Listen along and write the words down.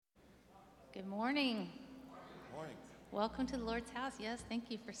Good morning. Morning. Welcome to the Lord's house. Yes, thank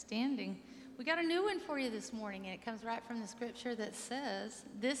you for standing. We got a new one for you this morning, and it comes right from the scripture that says,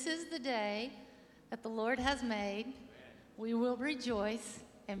 "This is the day that the Lord has made. We will rejoice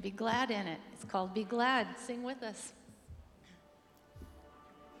and be glad in it." It's called Be Glad. Sing with us.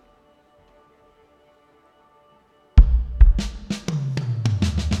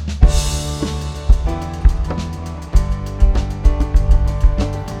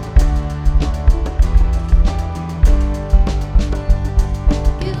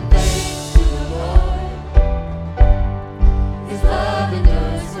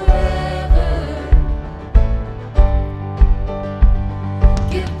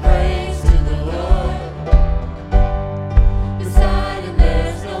 Give praise to the Lord.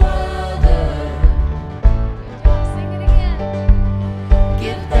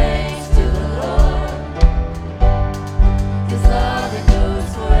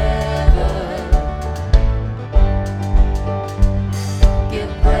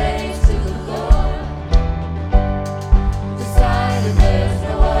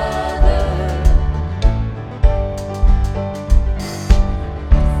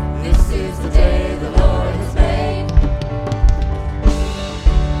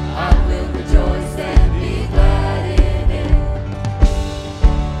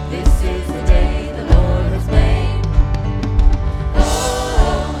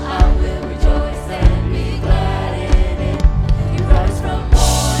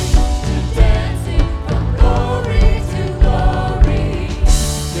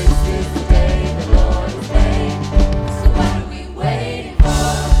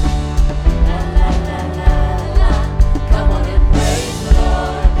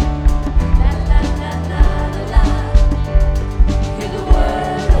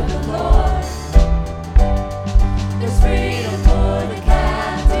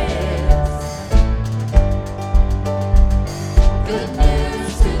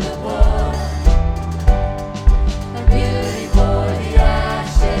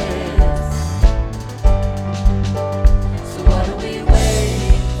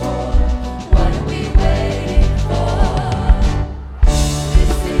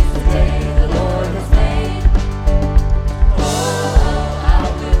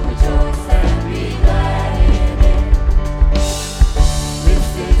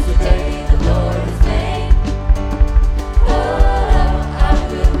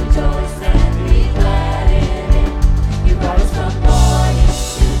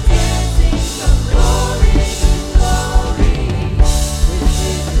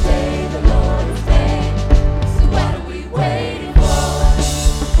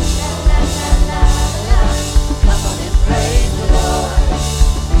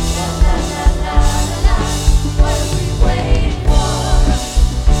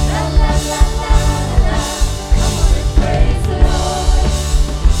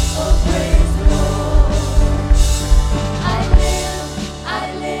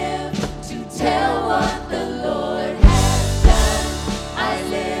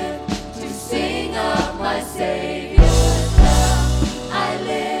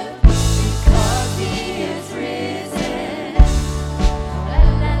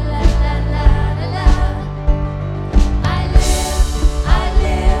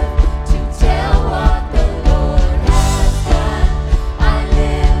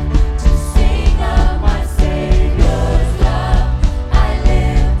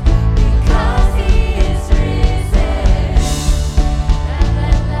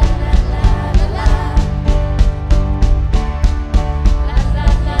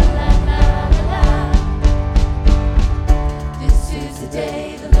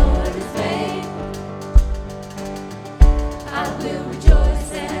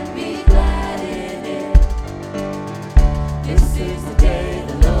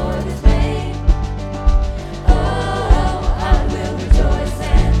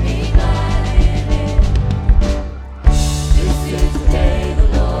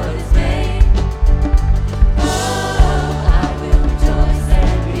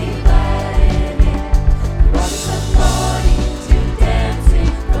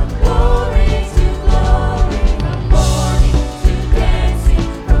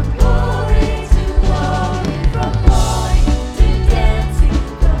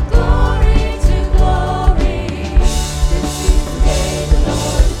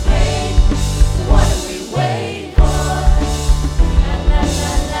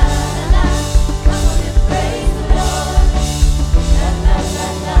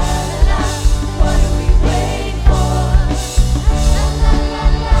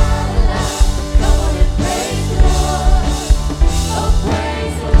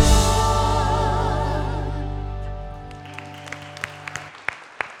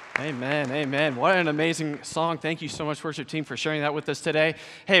 Amen, amen. What an amazing song. Thank you so much, worship team, for sharing that with us today.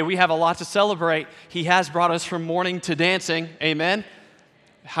 Hey, we have a lot to celebrate. He has brought us from mourning to dancing. Amen.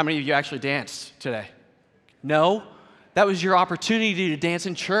 How many of you actually danced today? No? That was your opportunity to dance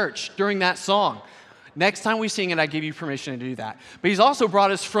in church during that song. Next time we sing it, I give you permission to do that. But he's also brought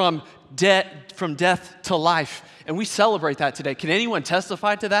us from death to life, and we celebrate that today. Can anyone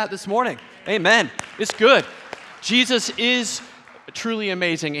testify to that this morning? Amen. It's good. Jesus is truly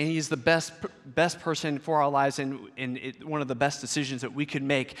amazing, and he's the best person for our lives, and one of the best decisions that we could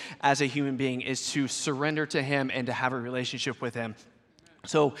make as a human being is to surrender to him and to have a relationship with him.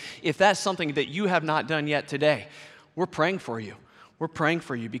 So if that's something that you have not done yet today, we're praying for you. We're praying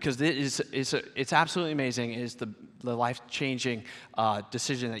for you because it's absolutely amazing. It is the life-changing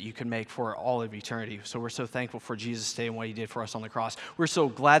decision that you can make for all of eternity. So we're so thankful for Jesus today and what he did for us on the cross. We're so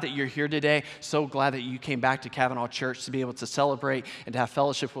glad that you're here today, so glad that you came back to Cavanaugh Church to be able to celebrate and to have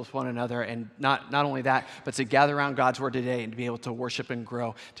fellowship with one another, and not only that, but to gather around God's word today and to be able to worship and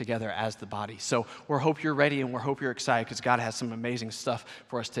grow together as the body. So we hope you're ready and we hope you're excited because God has some amazing stuff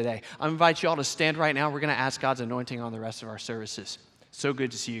for us today. I invite you all to stand right now. We're going to ask God's anointing on the rest of our services. So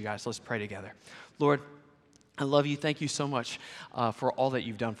good to see you guys. Let's pray together. Lord, I love you. Thank you so much for all that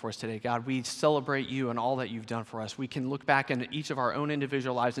you've done for us today. God, we celebrate you and all that you've done for us. We can look back into each of our own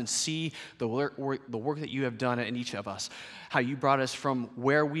individual lives and see the work that you have done in each of us, how you brought us from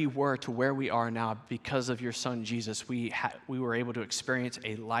where we were to where we are now because of your son, Jesus. We were able to experience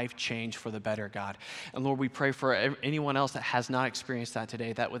a life change for the better, God. And Lord, we pray for anyone else that has not experienced that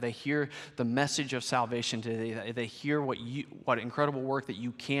today, that when they hear the message of salvation today, that they hear what incredible work that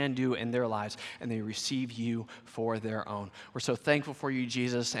you can do in their lives, and they receive you for their own. We're so thankful for you,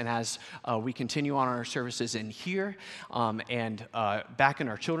 Jesus, and as we continue on our services in here and back in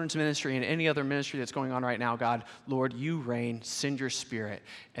our children's ministry and any other ministry that's going on right now, God, Lord, you reign, send your spirit,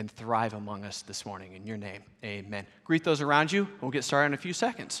 and thrive among us this morning. In your name, amen. Greet those around you. We'll get started in a few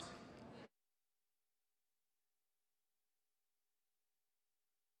seconds.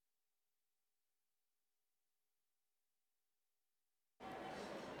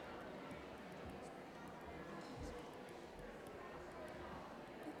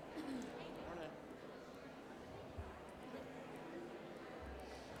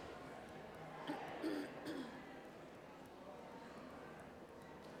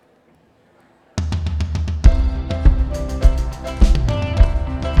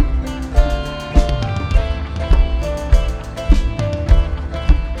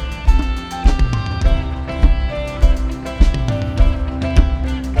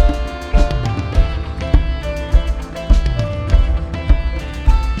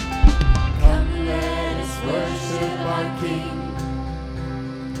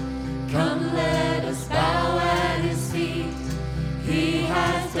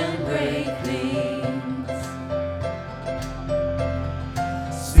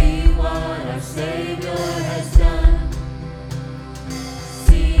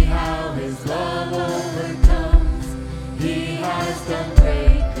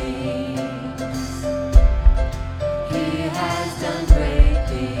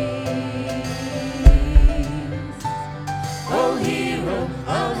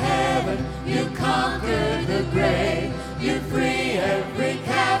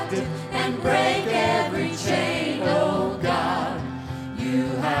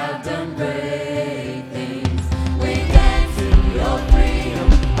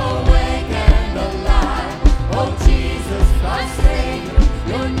 Awake and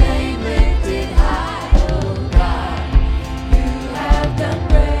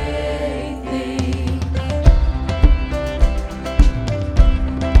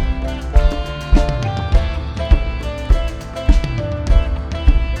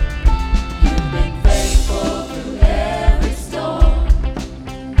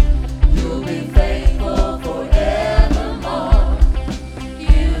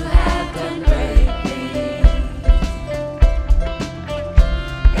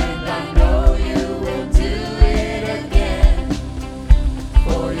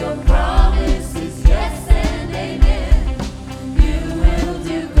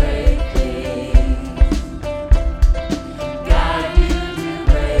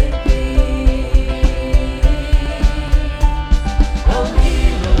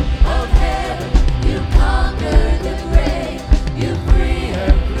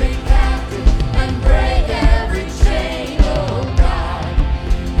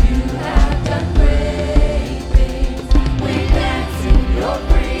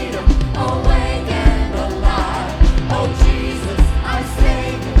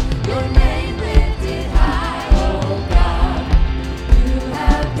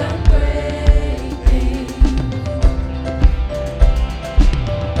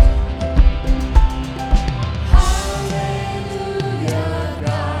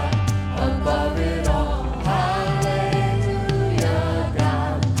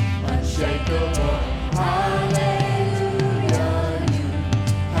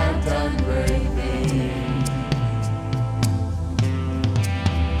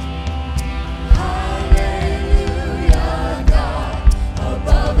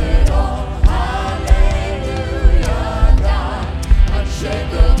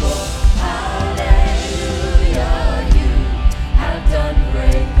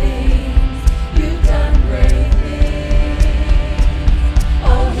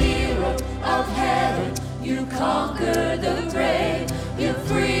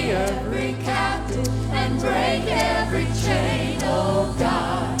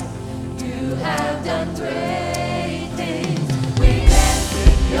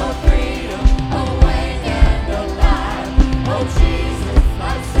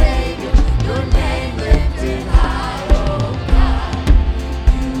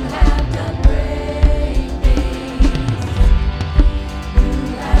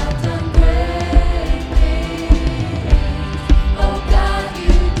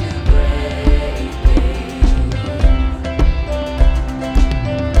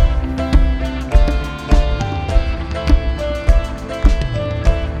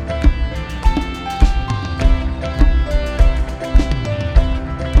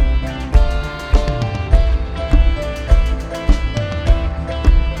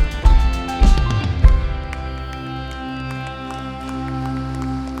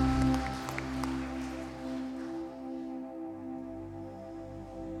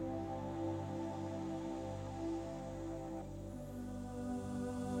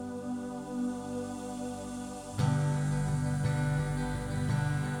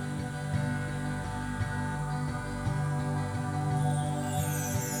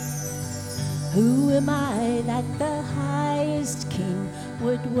Who am I that the highest King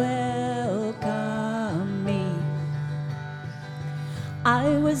would welcome me?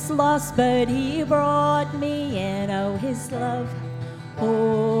 I was lost, but he brought me in. Oh, his love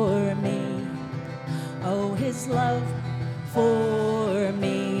for me. Oh, his love for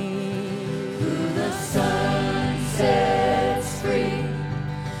me. Who the sun sets free,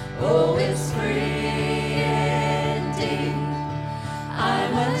 oh, is free indeed.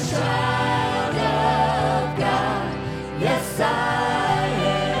 I'm a child of God, yes I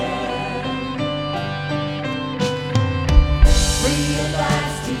am. Free at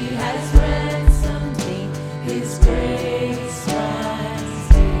last he has ransomed me, his grace runs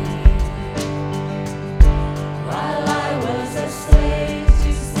deep. While I was a slave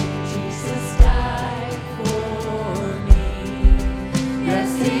to sin, Jesus died for me. Yes,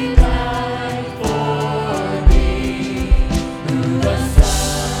 he died for me. Who the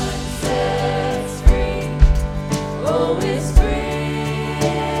Son sets free, oh, is free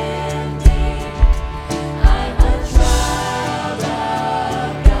indeed. I'm a child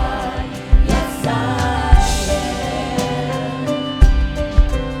of God, yes I am.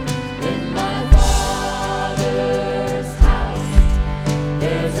 In my Father's house,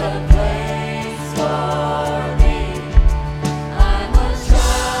 there's a place for me. I'm a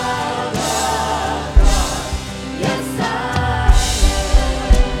child of God, yes I am.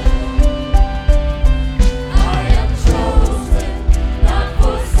 I am chosen, not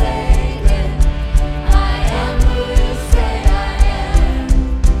forsaken. I am who you say I am.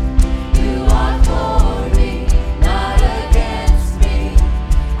 You are for me, not against me.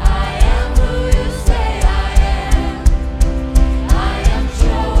 I am who you say I am. I am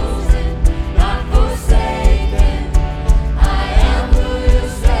chosen, not forsaken. I am who you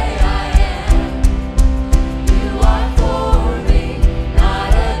say I am. You are for me,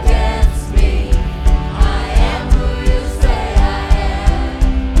 not against me. I am who you say I am.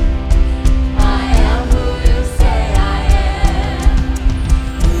 I am who you say I am.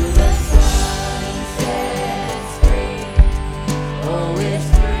 Who the Son sets free, oh, is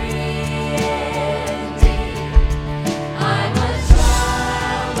free indeed. I'm a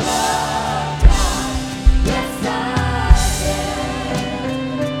child of God, yes I am.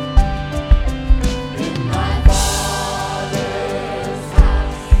 In my Father's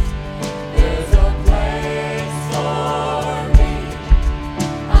house, there's a place for me.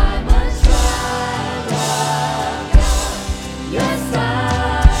 I'm a child of God, yes I am.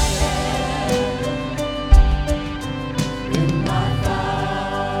 In my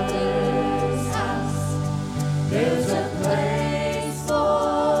Father's house, there's a place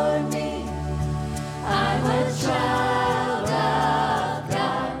for me. I'm a child of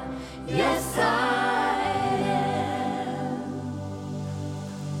God, yes I am.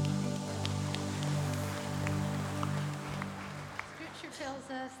 Scripture tells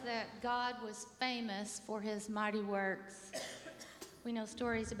us that God was famous for his mighty works. We know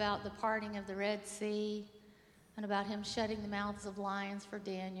stories about the parting of the Red Sea and about him shutting the mouths of lions for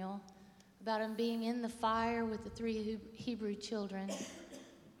Daniel, about him being in the fire with the three Hebrew children.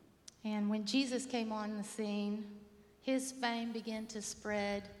 And when Jesus came on the scene, his fame began to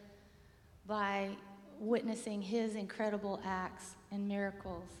spread by witnessing his incredible acts and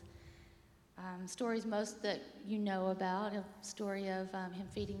miracles. Stories most that you know about, a story of him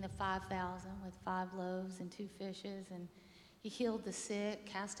feeding the 5,000 with 5 loaves and 2 fishes, and he healed the sick,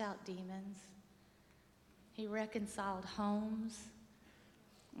 cast out demons. He reconciled homes,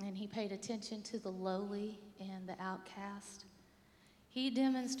 and he paid attention to the lowly and the outcast. He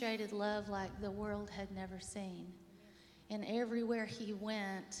demonstrated love like the world had never seen. And everywhere he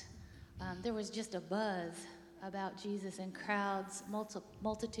went, there was just a buzz about Jesus, and crowds,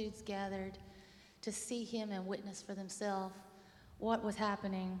 multitudes gathered to see him and witness for themselves what was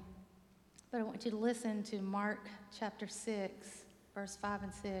happening. But I want you to listen to Mark chapter 6, verse 5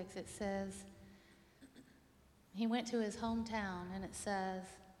 and 6. It says, he went to his hometown, and it says,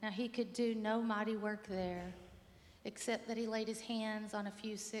 now he could do no mighty work there, except that he laid his hands on a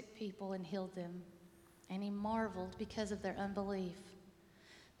few sick people and healed them. And he marveled because of their unbelief.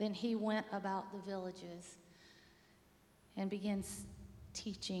 Then he went about the villages and began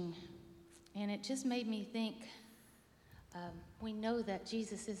teaching. And it just made me think, we know that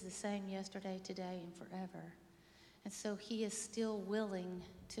Jesus is the same yesterday, today, and forever. And so he is still willing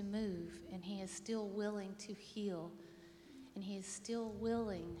to move, and he is still willing to heal, and he is still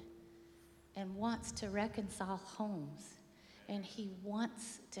willing and wants to reconcile homes, and he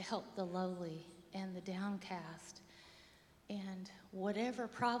wants to help the lowly and the downcast. And whatever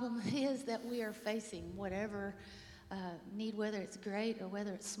problem it is that we are facing, whatever need, whether it's great or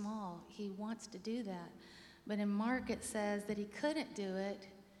whether it's small. He wants to do that. But in Mark it says that he couldn't do it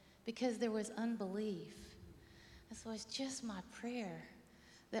because there was unbelief. And so it's just my prayer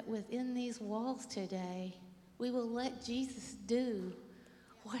that within these walls today, we will let Jesus do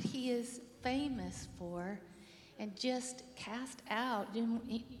what he is famous for and just cast out,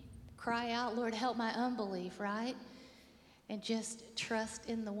 cry out, Lord, help my unbelief, right? And just trust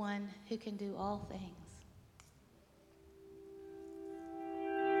in the one who can do all things.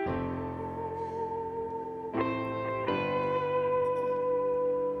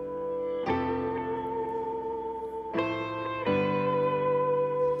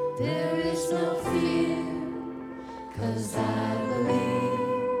 There is no fear, 'cause I believe.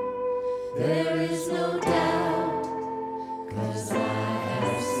 There is no doubt, 'cause I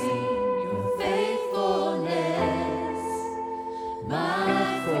have seen your faithfulness,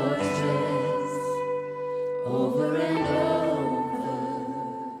 my fortress, over and over.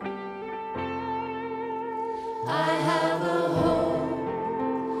 I have a hope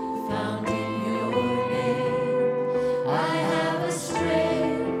found in your name. I have a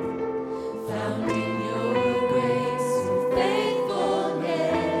strength found in your grace, your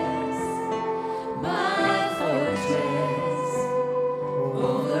faithfulness, my fortress,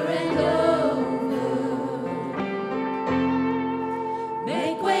 over and over.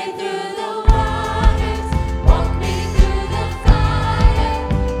 Make way through the waters, walk me through the fire,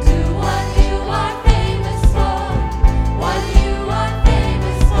 do what you are famous for, what you are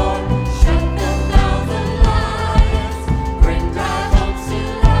famous for. Shut the mouths of lions, bring dry bones to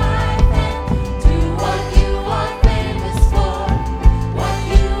life, and do what you are famous for, what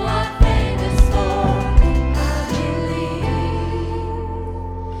you are famous for. I believe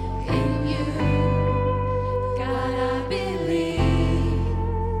in you, God, I believe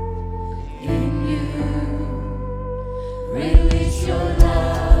in you. Release your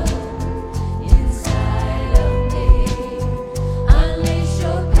love inside of me. Unleash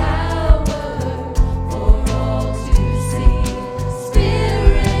your power for all to see.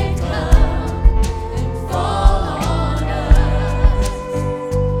 Spirit, come and fall on us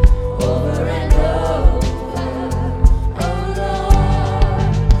over and over. Oh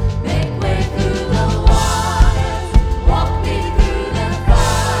Lord, make way through the waters, walk me through the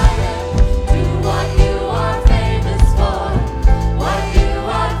fire, do what you are famous for, what you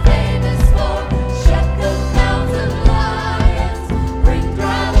are famous for. Shut the mouths of lions, bring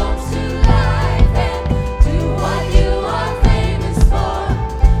dry bones to life, and do what you are famous for,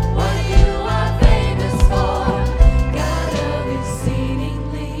 what you are famous for. God of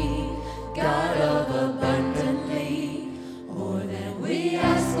exceedingly, God of abundantly, more than we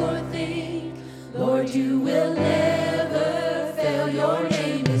ask or think. Lord, you will never fail. Your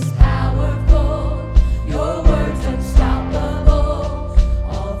name is powerful, your words unstoppable.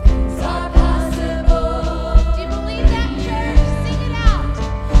 All things are possible. Do you believe that, church? Sing it out.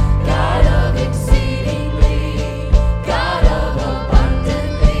 God of exceedingly, God of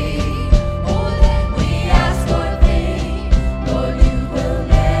abundantly, more than we ask or think. Lord, you will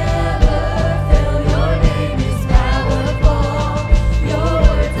never fail. Your name is powerful, your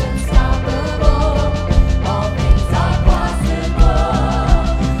words unstoppable. All things are possible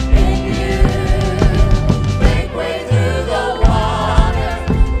in you. Break way through the water,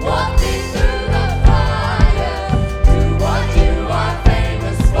 walk me through the fire, do what you are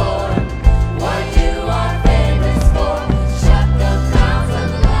famous for, what you are famous for. Shut the mouths of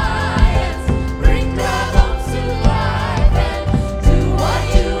lions, bring dry bones to life, and do what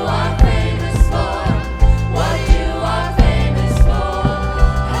you are famous for, what you are famous for.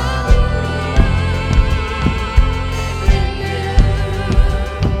 I believe in you.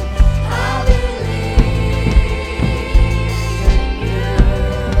 I believe in you.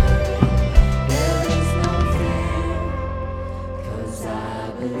 There is no fear, 'cause I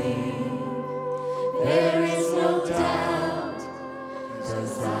believe. There is no doubt,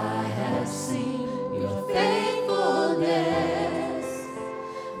 'cause I have seen your faithfulness,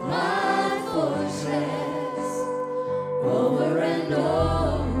 my fortress, over and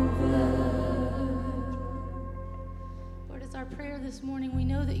over. Lord, it's our prayer this morning. We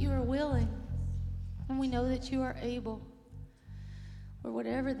know that you are willing, and we know that you are able. Or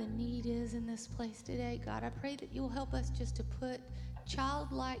whatever the need is in this place today, God, I pray that you will help us just to put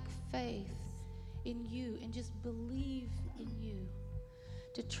childlike faith in you and just believe in you,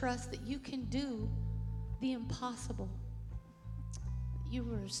 to trust that you can do the impossible. You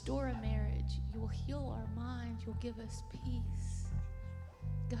will restore a marriage. You will heal our minds. You'll give us peace.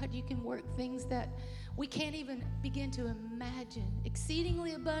 God, you can work things that we can't even begin to imagine,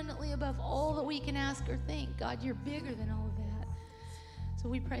 exceedingly abundantly above all that we can ask or think. God, you're bigger than all of that. So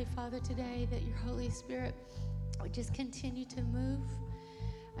we pray, Father, today that your Holy Spirit would just continue to move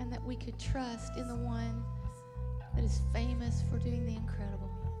and that we could trust in the one that is famous for doing the incredible.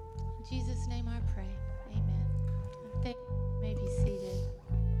 In Jesus' name I pray. Amen. Thank you. You may be seated.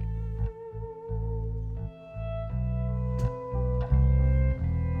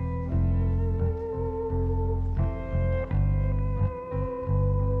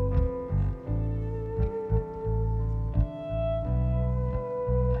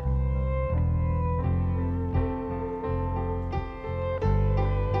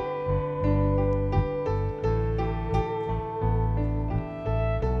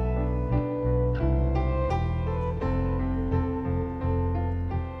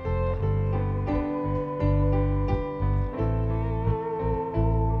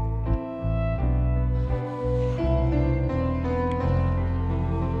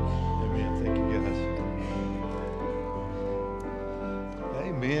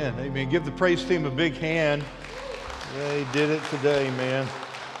 Amen. Give the praise team a big hand. They did it today, man.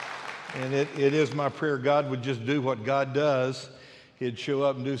 And it is my prayer God would just do what God does. He'd show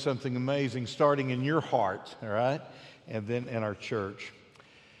up and do something amazing, starting in your heart, all right? And then in our church.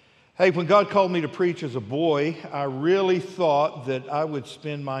 Hey, when God called me to preach as a boy, I really thought that I would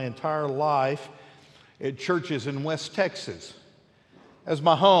spend my entire life at churches in West Texas as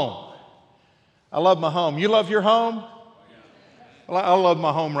my home. I love my home. You love your home? Well, I love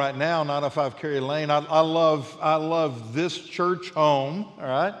my home right now, not at 5 Cary Lane. I love this church home, all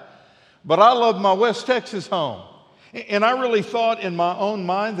right? But I love my West Texas home. And I really thought in my own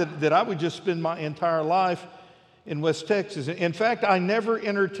mind that I would just spend my entire life in West Texas. In fact, I never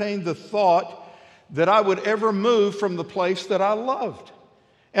entertained the thought that I would ever move from the place that I loved.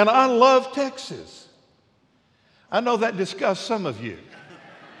 And I love Texas. I know that disgusts some of you.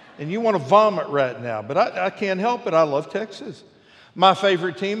 And you want to vomit right now, but I can't help it. I love Texas. My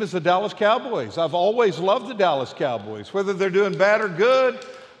favorite team is the Dallas Cowboys. I've always loved the Dallas Cowboys. Whether they're doing bad or good,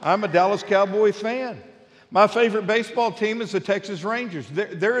 I'm a Dallas Cowboy fan. My favorite baseball team is the Texas Rangers.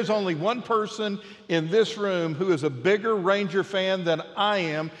 There is only one person in this room who is a bigger Ranger fan than I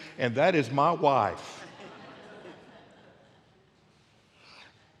am, and that is my wife.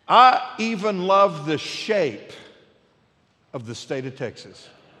 I even love the shape of the state of Texas.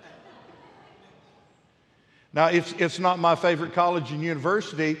 Now, it's not my favorite college and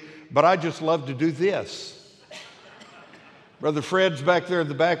university, but I just love to do this. Brother Fred's back there in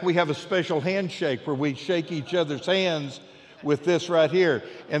the back. We have a special handshake where we shake each other's hands with this right here.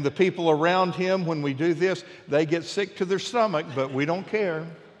 And the people around him, when we do this, they get sick to their stomach, but we don't care.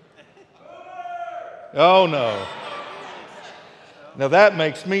 Oh, no. Now, that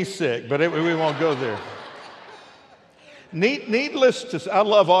makes me sick, but we won't go there. Needless to say, I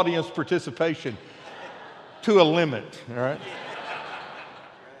love audience participation. To a limit, all right?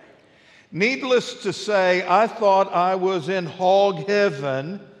 Needless to say, I thought I was in hog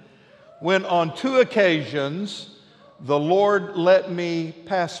heaven when on 2 occasions the Lord let me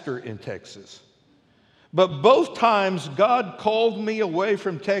pastor in Texas. But both times God called me away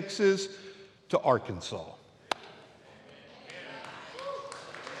from Texas to Arkansas.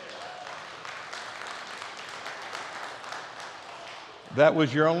 That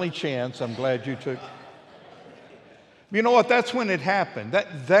was your only chance. I'm glad you took. You know what? That's when it happened.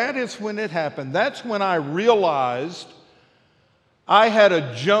 That is when it happened. That's when I realized I had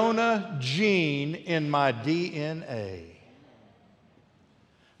a Jonah gene in my DNA.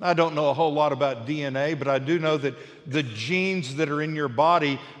 I don't know a whole lot about DNA, but I do know that the genes that are in your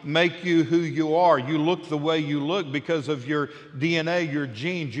body make you who you are. You look the way you look because of your DNA, your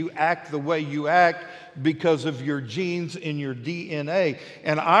genes. You act the way you act because of your genes in your DNA.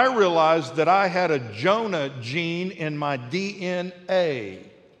 And I realized that I had a Jonah gene in my DNA.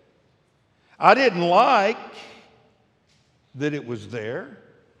 I didn't like that it was there.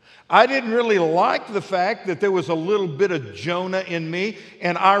 I didn't really like the fact that there was a little bit of Jonah in me,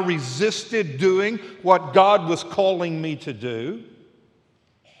 and I resisted doing what God was calling me to do.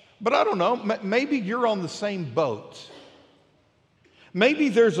 But I don't know, maybe you're on the same boat. Maybe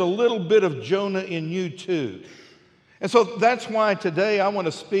there's a little bit of Jonah in you too. And so that's why today I want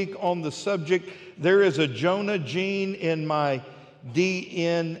to speak on the subject, there is a Jonah gene in my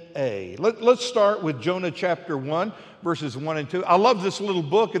DNA. Let's start with Jonah chapter 1, verses 1 and 2. I love this little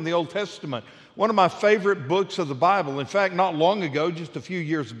book in the Old Testament. One of my favorite books of the Bible. In fact, not long ago, just a few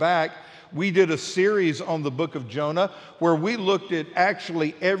years back, we did a series on the book of Jonah where we looked at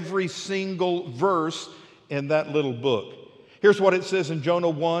actually every single verse in that little book. Here's what it says in Jonah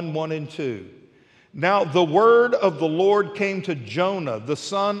 1 and 2. Now the word of the Lord came to Jonah, the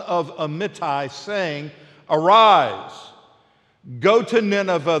son of Amittai, saying, Arise, go to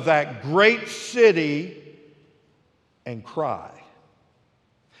Nineveh, that great city, and cry.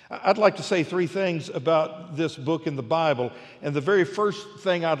 I'd like to say three things about this book in the Bible. And the very first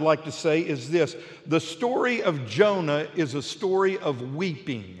thing I'd like to say is this. The story of Jonah is a story of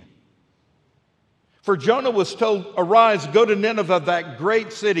weeping. For Jonah was told, Arise, go to Nineveh, that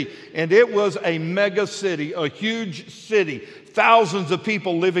great city. And it was a mega city, a huge city, thousands of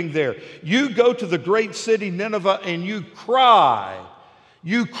people living there. You go to the great city, Nineveh, and you cry.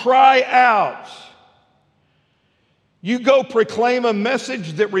 You cry out. You go proclaim a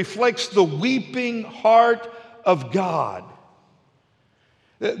message that reflects the weeping heart of God.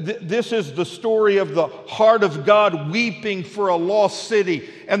 This is the story of the heart of God weeping for a lost city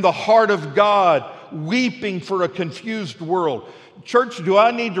and the heart of God weeping for a confused world. Church, do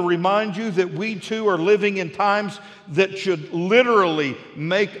I need to remind you that we too are living in times that should literally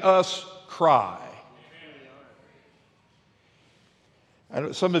make us cry?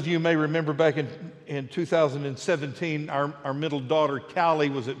 Some of you may remember back in 2017, our middle daughter, Callie,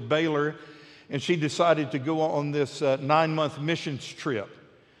 was at Baylor, and she decided to go on this 9-month missions trip.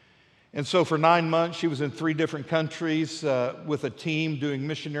 And so for 9 months, she was in 3 different countries with a team doing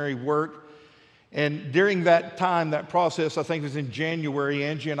missionary work. And during that time, that process, I think it was in January,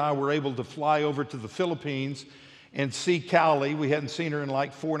 Angie and I were able to fly over to the Philippines and see Callie. We hadn't seen her in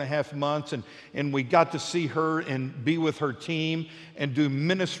like 4.5 months, and we got to see her and be with her team and do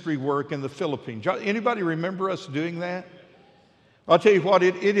ministry work in the Philippines. Anybody remember us doing that? I'll tell you what,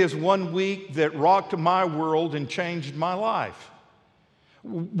 it is one week that rocked my world and changed my life.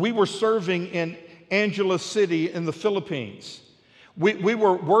 We were serving in Angeles City in the Philippines. We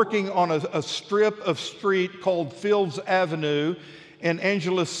were working on a strip of street called Fields Avenue in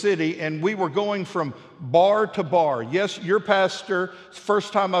Angeles City, and we were going from bar to bar. Yes, your pastor,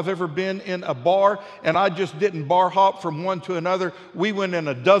 first time I've ever been in a bar, and I just didn't bar hop from one to another. We went in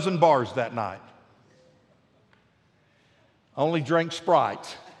 12 bars that night. I only drank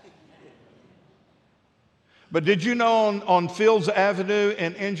Sprite. But did you know on Fields Avenue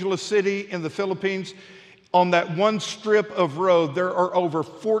in Angeles City in the Philippines, on that one strip of road, there are over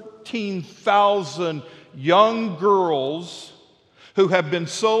 14,000 young girls who have been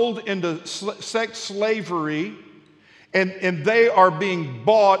sold into sex slavery, and they are being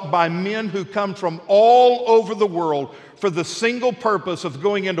bought by men who come from all over the world for the single purpose of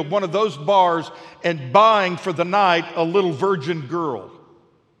going into one of those bars and buying for the night a little virgin girl.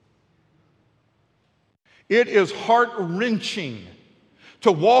 It is heart-wrenching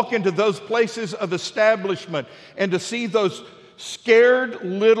to walk into those places of establishment and to see those scared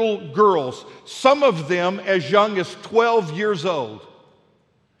little girls, some of them as young as 12 years old.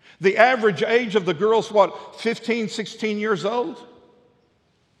 The average age of the girls, 15, 16 years old?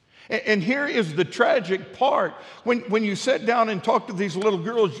 And here is the tragic part. When you sit down and talk to these little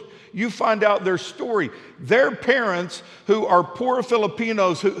girls, you find out their story. Their parents, who are poor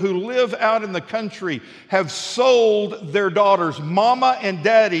Filipinos who live out in the country, have sold their daughters. Mama and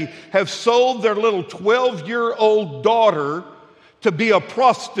daddy have sold their little 12-year-old daughter to be a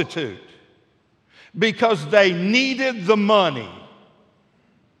prostitute because they needed the money.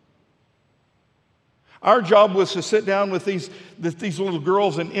 Our job was to sit down with these little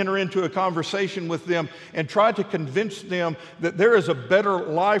girls and enter into a conversation with them and try to convince them that there is a better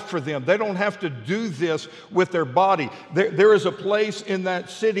life for them. They don't have to do this with their body. There is a place in that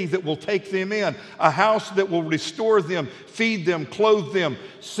city that will take them in, a house that will restore them, feed them, clothe them,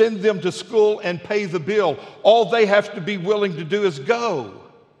 send them to school, and pay the bill. All they have to be willing to do is go.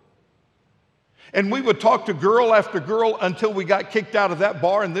 And we would talk to girl after girl until we got kicked out of that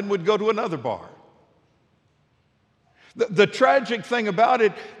bar, and then we'd go to another bar. The tragic thing about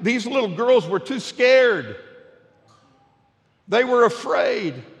it, these little girls were too scared. They were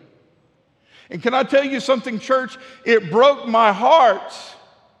afraid. And can I tell you something, church? It broke my heart.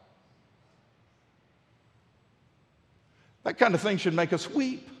 That kind of thing should make us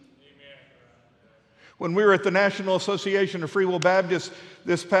weep. When we were at the National Association of Free Will Baptists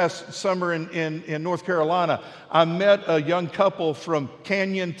this past summer in North Carolina, I met a young couple from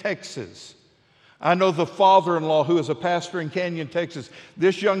Canyon, Texas. I know the father-in-law who is a pastor in Canyon, Texas.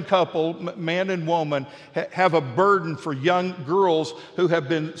 This young couple, man and woman, have a burden for young girls who have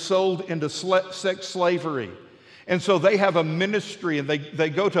been sold into sex slavery. And so they have a ministry, and they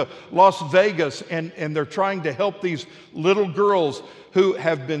go to Las Vegas, and they're trying to help these little girls who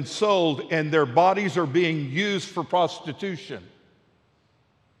have been sold, and their bodies are being used for prostitution.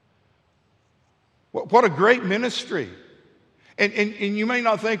 What a great ministry. And you may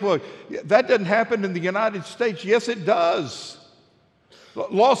not think, well, that doesn't happen in the United States. Yes, it does.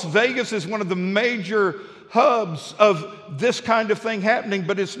 Las Vegas is one of the major hubs of this kind of thing happening,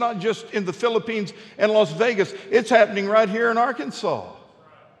 but it's not just in the Philippines and Las Vegas. It's happening right here in Arkansas.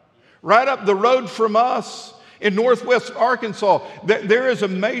 Right up the road from us in northwest Arkansas, there is a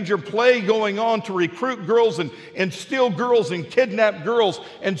major play going on to recruit girls and steal girls and kidnap girls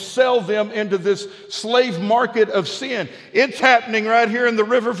and sell them into this slave market of sin. It's happening right here in the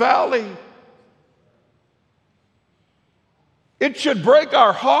River Valley. It should break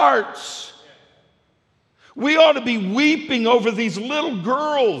our hearts. We ought to be weeping over these little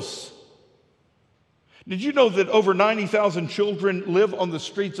girls. Did you know that over 90,000 children live on the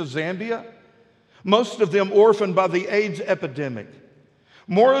streets of Zambia? Most of them orphaned by the AIDS epidemic.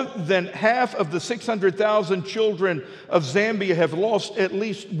 More than half of the 600,000 children of Zambia have lost at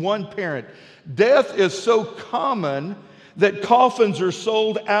least one parent. Death is so common that coffins are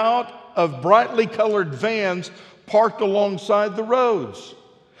sold out of brightly colored vans parked alongside the roads.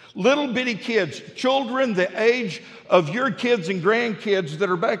 Little bitty kids, children the age of your kids and grandkids that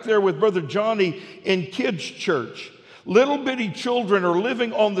are back there with Brother Johnny in kids' church. Little bitty children are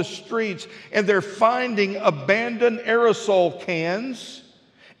living on the streets, and they're finding abandoned aerosol cans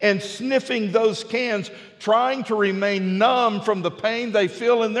and sniffing those cans, trying to remain numb from the pain they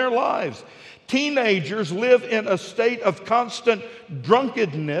feel in their lives. Teenagers live in a state of constant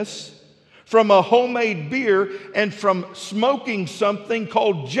drunkenness from a homemade beer and from smoking something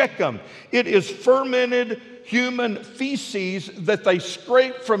called jeckum. It is fermented human feces that they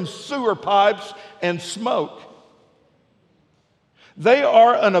scrape from sewer pipes and smoke. They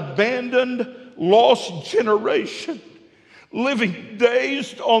are an abandoned, lost generation, living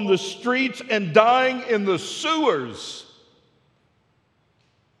dazed on the streets and dying in the sewers.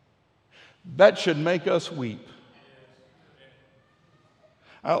 That should make us weep.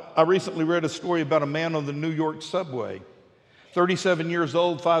 I recently read a story about a man on the New York subway. 37 years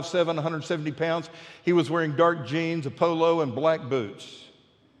old, 5'7", 170 pounds. He was wearing dark jeans, a polo, and black boots.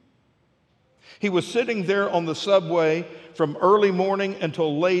 He was sitting there on the subway from early morning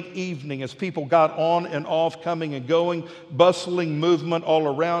until late evening as people got on and off, coming and going, bustling movement all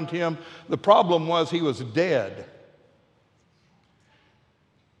around him. The problem was he was dead.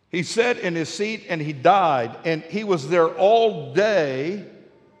 He sat in his seat and he died, and he was there all day,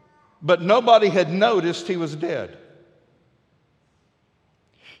 but nobody had noticed he was dead.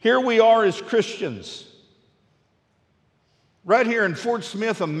 Here we are as Christians, right here in Fort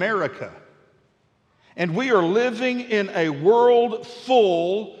Smith, America, and we are living in a world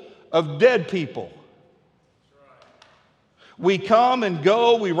full of dead people. We come and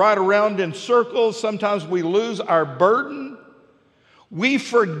go, we ride around in circles, sometimes we lose our burden. We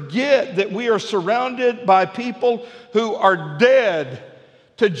forget that we are surrounded by people who are dead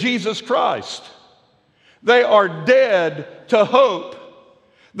to Jesus Christ. They are dead to hope.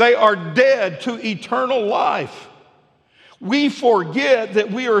 They are dead to eternal life. We forget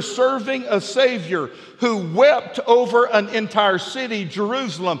that we are serving a Savior who wept over an entire city,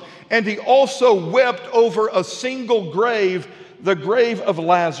 Jerusalem, and he also wept over a single grave, the grave of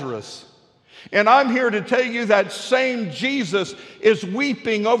Lazarus. And I'm here to tell you that same Jesus is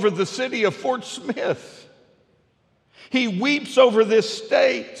weeping over the city of Fort Smith. He weeps over this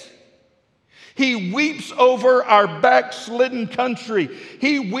state. He weeps over our backslidden country.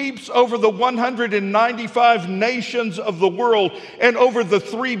 He weeps over the 195 nations of the world and over the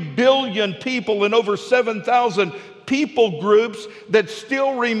 3 billion people and over 7,000 people groups that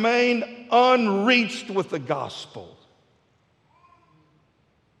still remain unreached with the gospel.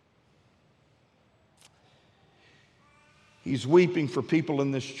 He's weeping for people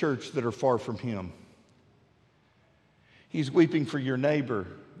in this church that are far from him. He's weeping for your neighbor,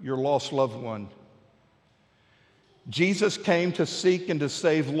 your lost loved one. Jesus came to seek and to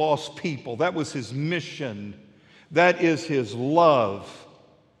save lost people. That was his mission. That is his love.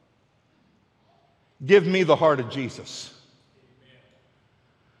 Give me the heart of Jesus.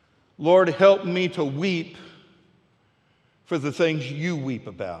 Lord, help me to weep for the things you weep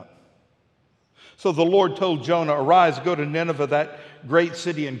about. So the Lord told Jonah, arise, go to Nineveh, that great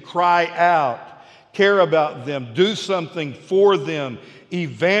city, and cry out. Care about them. Do something for them.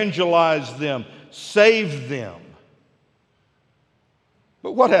 Evangelize them. Save them.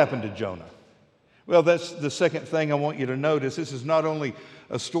 But what happened to Jonah? Well, that's the second thing I want you to notice. This is not only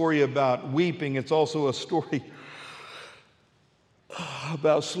a story about weeping, it's also a story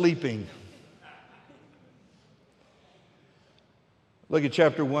about sleeping. Look at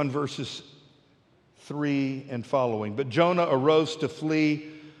chapter 1, verses 3 and following. But Jonah arose to flee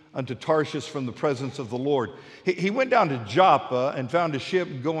unto Tarshish from the presence of the Lord. He went down to Joppa and found a ship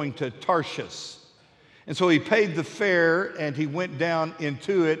going to Tarshish. And so he paid the fare and he went down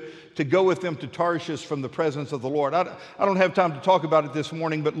into it to go with them to Tarshish from the presence of the Lord. I don't have time to talk about it this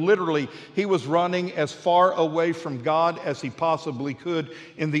morning, but literally he was running as far away from God as he possibly could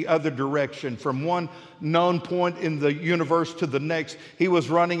in the other direction. From one known point in the universe to the next, he was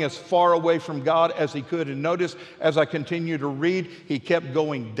running as far away from God as he could. And notice, as I continue to read, he kept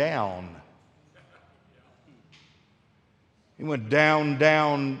going down. He went down,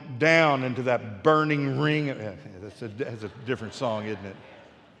 down, down into that burning ring. That's a different song, isn't it?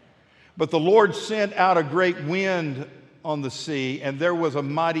 But the Lord sent out a great wind on the sea, and there was a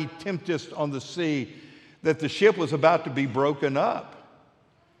mighty tempest on the sea, that the ship was about to be broken up.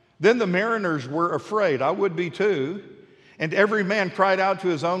 Then the mariners were afraid. I would be too. And every man cried out to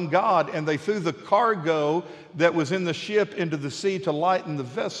his own God, and they threw the cargo that was in the ship into the sea to lighten the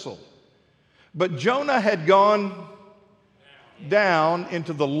vessel. But Jonah had gone down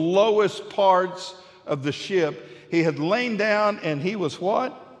into the lowest parts of the ship. He had lain down and he was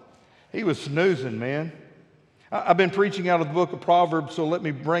what? He was snoozing, man. I've been preaching out of the book of Proverbs, so let me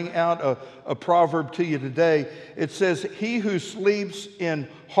bring out a proverb to you today. It says, he who sleeps in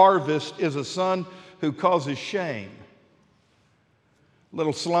harvest is a son who causes shame.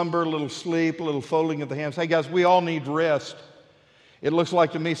 Little slumber, little sleep, a little folding of the hands. Hey guys, we all need rest. It looks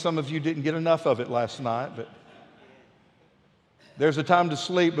like to me some of you didn't get enough of it last night, but there's a time to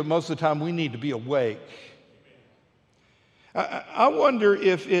sleep, but most of the time we need to be awake. I wonder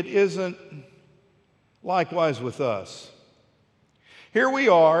if it isn't likewise with us. Here we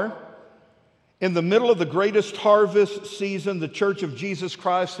are in the middle of the greatest harvest season the Church of Jesus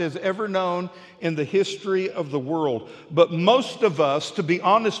Christ has ever known in the history of the world. But most of us, to be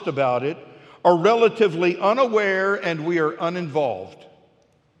honest about it, are relatively unaware and we are uninvolved.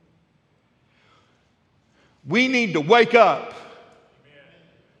 We need to wake up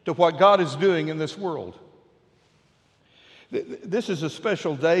to what God is doing in this world. This is a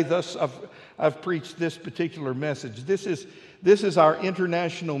special day, thus I've preached this particular message. This is our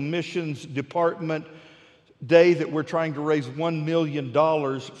International Missions Department day that we're trying to raise $1 million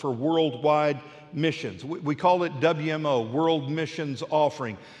for worldwide missions. We call it WMO, World Missions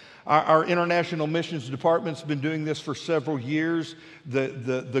Offering. Our International Missions Department's been doing this for several years.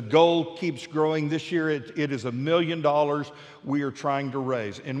 The goal keeps growing. This year it is $1 million we are trying to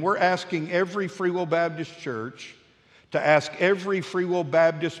raise. And we're asking every Free Will Baptist church to ask every Free Will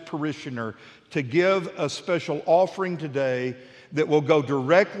Baptist parishioner to give a special offering today that will go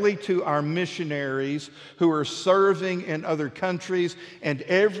directly to our missionaries who are serving in other countries, and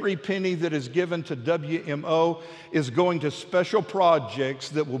every penny that is given to WMO is going to special projects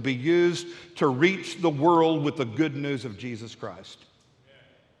that will be used to reach the world with the good news of Jesus Christ.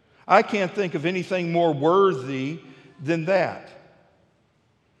 I can't think of anything more worthy than that.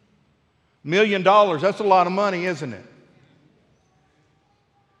 $1 million, that's a lot of money, isn't it?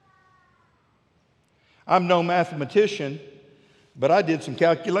 I'm no mathematician, but I did some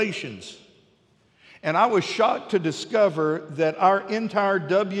calculations. And I was shocked to discover that our entire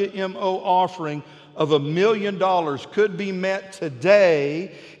WMO offering of $1 million could be met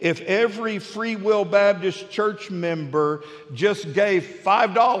today if every Free Will Baptist church member just gave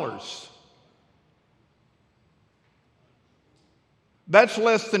 $5. That's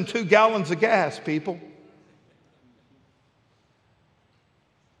less than 2 gallons of gas, people.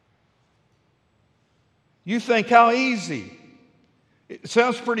 You think how easy. It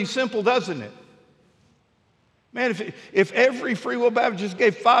sounds pretty simple, doesn't it? Man, if every Free Will Baptist just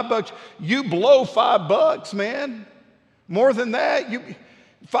gave $5, you blow $5, man. More than that,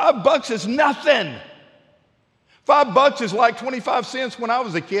 $5 is nothing. $5 is like 25 cents when I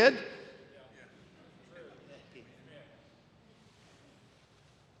was a kid.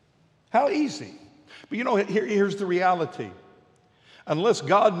 How easy. But you know, here's the reality. Unless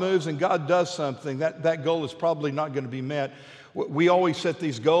God moves and God does something, that goal is probably not going to be met. We always set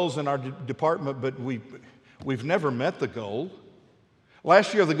these goals in our department, but we've never met the goal.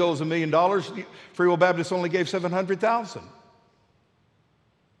 Last year, the goal was $1 million. Free Will Baptist only gave $700,000.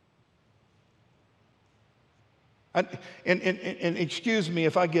 And excuse me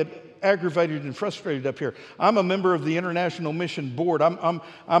if I get aggravated and frustrated up here. I'm a member of the International Mission Board.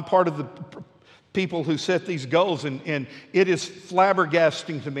 I'm part of the people who set these goals, and it is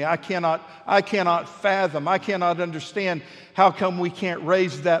flabbergasting to me. I cannot fathom, I cannot understand how come we can't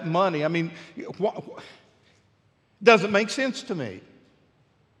raise that money. I mean, doesn't make sense to me.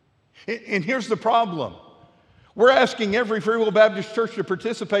 And here's the problem. We're asking every Free Will Baptist church to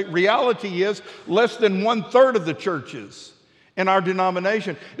participate. Reality is less than 1/3 of the churches in our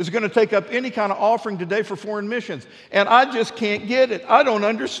denomination is going to take up any kind of offering today for foreign missions. And I just can't get it. I don't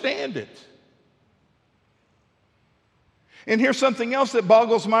understand it. And here's something else that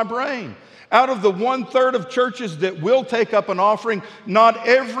boggles my brain. Out of the 1/3 of churches that will take up an offering, not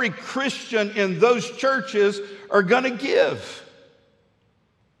every Christian in those churches are going to give.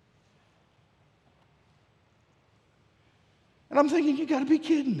 And I'm thinking, you got to be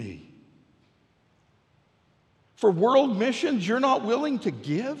kidding me. For world missions, you're not willing to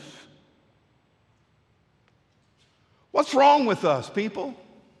give? What's wrong with us, people?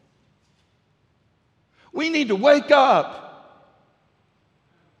 We need to wake up.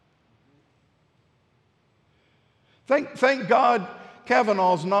 Thank God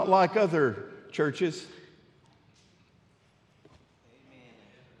Cavanaugh's not like other churches.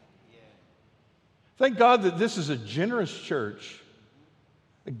 Thank God that this is a generous church,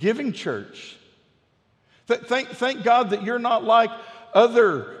 a giving church. Thank God that you're not like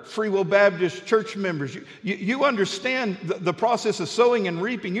other Free Will Baptist church members. You understand the process of sowing and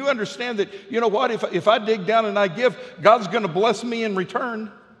reaping. You understand that, you know what, if I dig down and I give, God's going to bless me in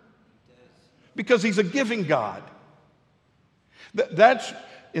return. Because He's a giving God.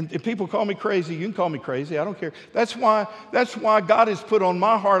 And people call me crazy. You can call me crazy. I don't care. That's why God has put on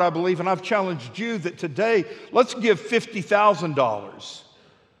my heart, I believe, and I've challenged you that today, let's give $50,000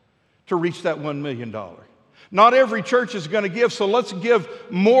 to reach that $1 million. Not every church is going to give, so let's give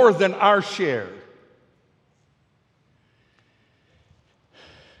more than our share.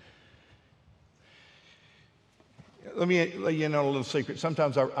 Let me let you know a little secret.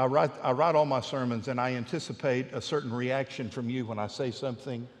 Sometimes I write all my sermons and I anticipate a certain reaction from you when I say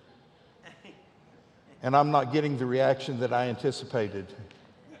something. And I'm not getting the reaction that I anticipated.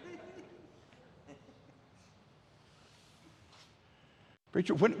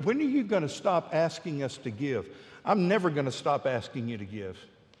 Preacher, when are you going to stop asking us to give? I'm never going to stop asking you to give.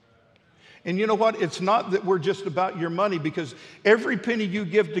 And you know what? It's not that we're just about your money, because every penny you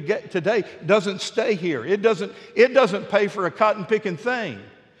give today doesn't stay here. It doesn't pay for a cotton picking thing.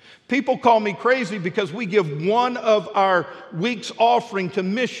 People call me crazy because we give one of our week's offering to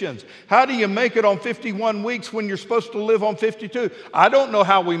missions. How do you make it on 51 weeks when you're supposed to live on 52? I don't know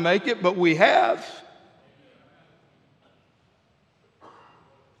how we make it, but we have.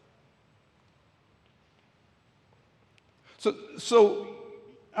 So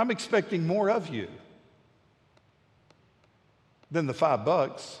I'm expecting more of you than the $5.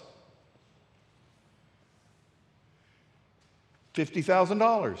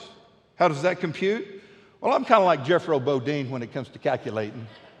 $50,000. How does that compute? Well, I'm kind of like Jeffro Bodine when it comes to calculating.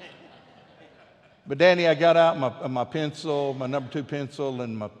 But Danny, I got out my pencil, my number 2 pencil,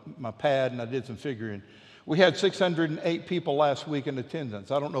 and my pad, and I did some figuring. We had 608 people last week in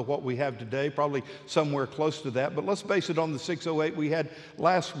attendance. I don't know what we have today, probably somewhere close to that, but let's base it on the 608 we had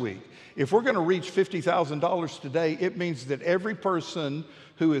last week. If we're going to reach $50,000 today, it means that every person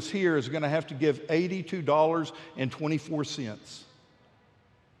who is here is going to have to give $82.24.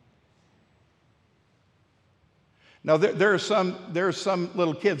 Now, there are some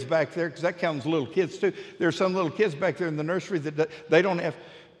little kids back there, because that counts little kids too. There are some little kids back there in the nursery that they don't have.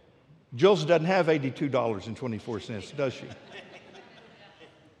 Jules doesn't have $82.24, does she?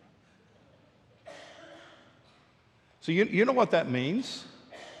 So you know what that means?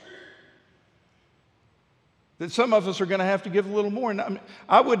 That some of us are going to have to give a little more. And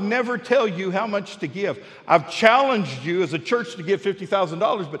I would never tell you how much to give. I've challenged you as a church to give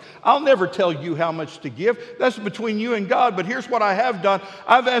 $50,000, but I'll never tell you how much to give. That's between you and God. But here's what I have done.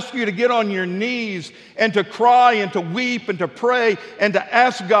 I've asked you to get on your knees and to cry and to weep and to pray and to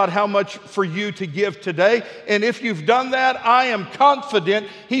ask God how much for you to give today. And if you've done that, I am confident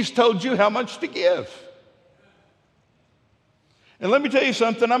He's told you how much to give. And let me tell you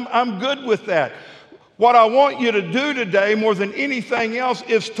something, I'm good with that. What I want you to do today more than anything else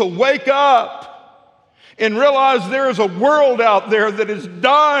is to wake up and realize there is a world out there that is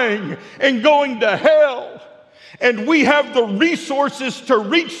dying and going to hell. And we have the resources to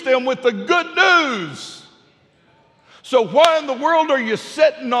reach them with the good news. So why in the world are you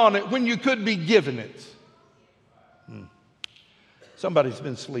sitting on it when you could be giving it? Somebody's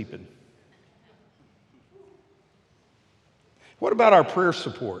been sleeping. What about our prayer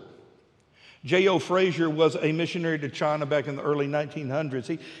support? J.O. Frazier was a missionary to China back in the early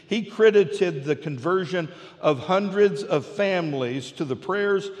 1900s. He credited the conversion of hundreds of families to the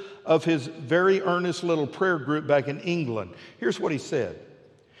prayers of his very earnest little prayer group back in England. Here's what he said.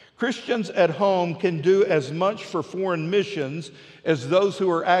 Christians at home can do as much for foreign missions as those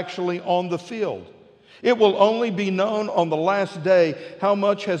who are actually on the field. It will only be known on the last day how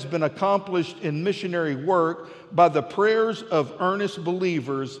much has been accomplished in missionary work by the prayers of earnest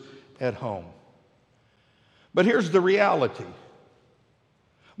believers at home. But here's the reality.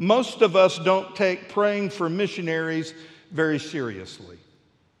 Most of us don't take praying for missionaries very seriously.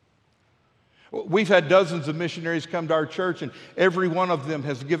 We've had dozens of missionaries come to our church, and every one of them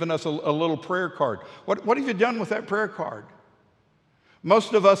has given us a little prayer card. What have you done with that prayer card?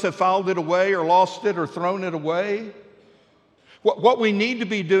 Most of us have filed it away or lost it or thrown it away. What we need to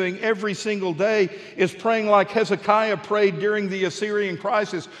be doing every single day is praying like Hezekiah prayed during the Assyrian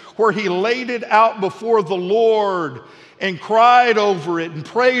crisis, where he laid it out before the Lord and cried over it and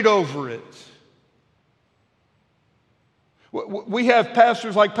prayed over it. We have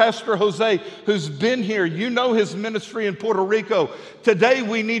pastors like Pastor Jose, who's been here. You know his ministry in Puerto Rico. Today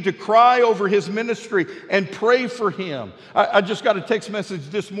we need to cry over his ministry and pray for him. I just got a text message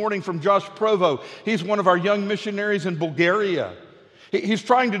this morning from Josh Provo. He's one of our young missionaries in Bulgaria. He's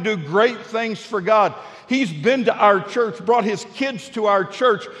trying to do great things for God. He's been to our church, brought his kids to our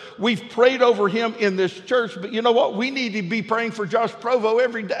church. We've prayed over him in this church. But you know what? We need to be praying for Josh Provo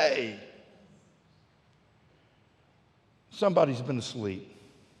every day. Somebody's been asleep.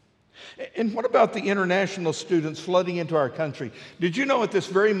 And what about the international students flooding into our country? Did you know at this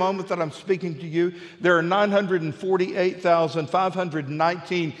very moment that I'm speaking to you, there are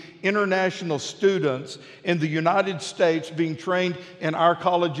 948,519 international students in the United States being trained in our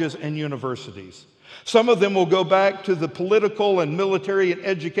colleges and universities? Some of them will go back to the political and military and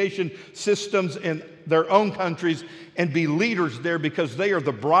education systems in their own countries and be leaders there because they are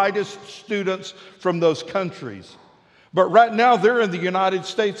the brightest students from those countries. But right now, they're in the United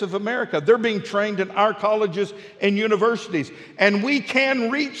States of America. They're being trained in our colleges and universities. And we can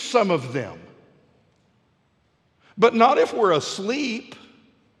reach some of them. But not if we're asleep.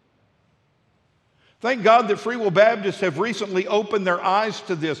 Thank God that Free Will Baptists have recently opened their eyes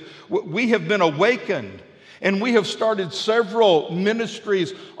to this. We have been awakened. And we have started several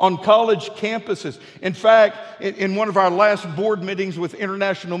ministries on college campuses. In fact, in one of our last board meetings with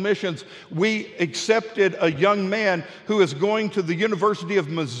International Missions, we accepted a young man who is going to the University of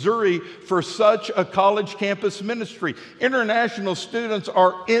Missouri for such a college campus ministry. International students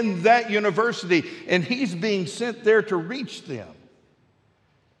are in that university, and he's being sent there to reach them.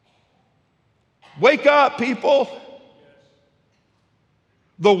 Wake up, people.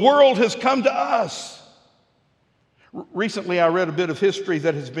 The world has come to us. Recently, I read a bit of history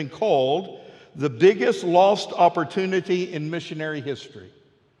that has been called the biggest lost opportunity in missionary history.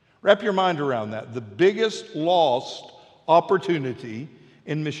 Wrap your mind around that. The biggest lost opportunity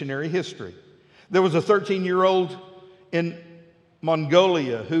in missionary history. There was a 13-year-old in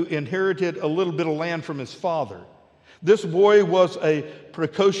Mongolia who inherited a little bit of land from his father. This boy was a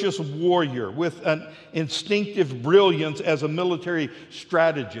precocious warrior with an instinctive brilliance as a military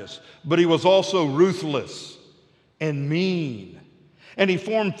strategist, but he was also ruthless and mean. And he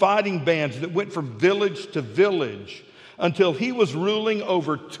formed fighting bands that went from village to village until he was ruling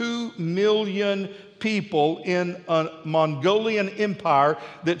over 2 million people in a Mongolian empire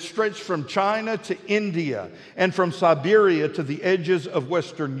that stretched from China to India and from Siberia to the edges of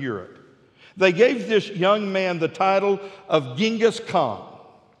Western Europe. They gave this young man the title of Genghis Khan.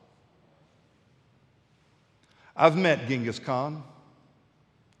 I've met Genghis Khan.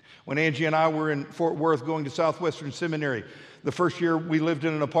 When Angie and I were in Fort Worth going to Southwestern Seminary, the first year we lived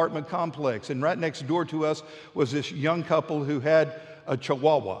in an apartment complex, and right next door to us was this young couple who had a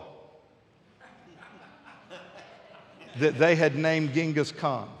Chihuahua that they had named Genghis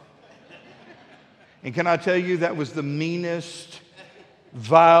Khan. And can I tell you, that was the meanest,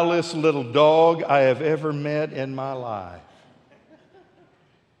 vilest little dog I have ever met in my life.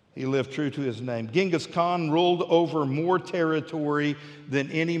 He lived true to his name. Genghis Khan ruled over more territory than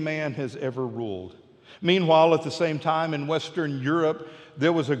any man has ever ruled. Meanwhile, at the same time in Western Europe,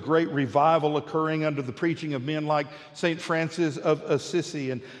 there was a great revival occurring under the preaching of men like St. Francis of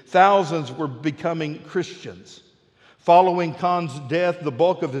Assisi, and thousands were becoming Christians. Following Khan's death, the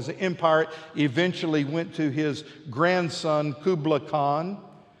bulk of his empire eventually went to his grandson, Kublai Khan,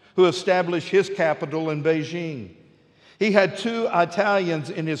 who established his capital in Beijing. He had 2 Italians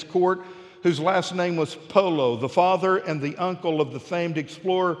in his court whose last name was Polo, the father and the uncle of the famed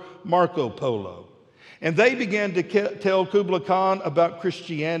explorer Marco Polo. And they began to tell Kublai Khan about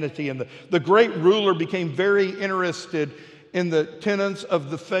Christianity, and the great ruler became very interested in the tenets of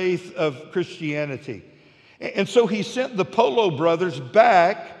the faith of Christianity. And so he sent the Polo brothers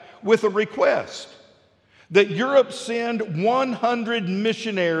back with a request that Europe send 100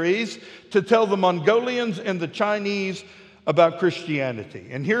 missionaries to tell the Mongolians and the Chinese about Christianity.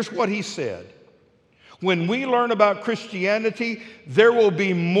 And here's what he said. When we learn about Christianity, there will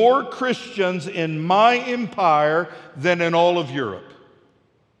be more Christians in my empire than in all of Europe.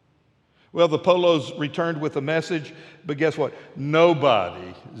 Well, the Polos returned with a message, but guess what?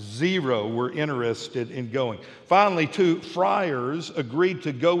 Nobody, zero, were interested in going. Finally, 2 friars agreed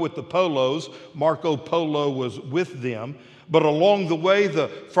to go with the Polos. Marco Polo was with them. But along the way, the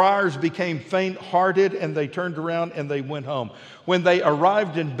friars became faint-hearted, and they turned around and they went home. When they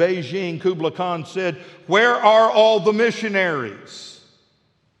arrived in Beijing, Kublai Khan said, "Where are all the missionaries?"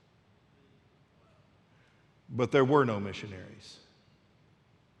 But there were no missionaries.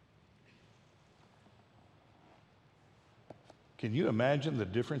 Can you imagine the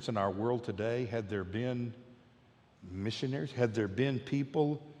difference in our world today had there been missionaries? Had there been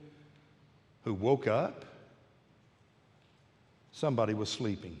people who woke up? Somebody was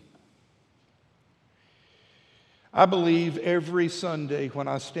sleeping. I believe every Sunday when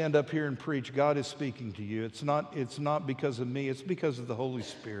I stand up here and preach, God is speaking to you. It's not because of me, it's because of the Holy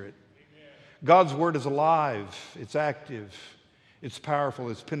Spirit. God's word is alive, it's active, it's powerful,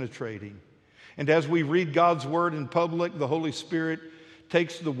 it's penetrating. And as we read God's word in public, the Holy Spirit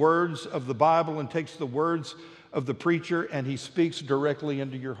takes the words of the Bible and takes the words of the preacher, and he speaks directly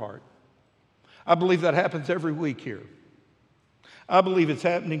into your heart. I believe that happens every week here. I believe it's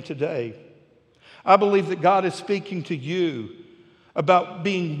happening today. I believe that God is speaking to you about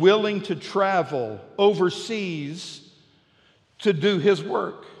being willing to travel overseas to do his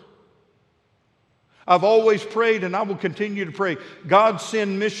work. I've always prayed, and I will continue to pray, God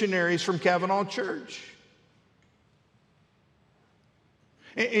send missionaries from Cavanaugh Church.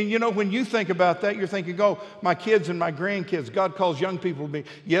 And you know, when you think about that, you're thinking, oh, my kids and my grandkids. God calls young people to me.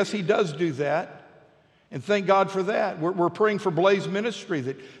 Yes, he does do that. And thank God for that. We're praying for Blaze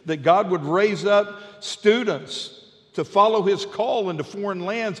Ministry, that God would raise up students to follow his call into foreign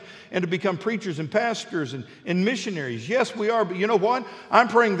lands and to become preachers and pastors and missionaries. Yes, we are. But you know what? I'm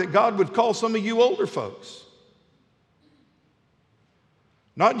praying that God would call some of you older folks.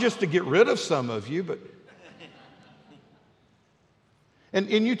 Not just to get rid of some of you, but... And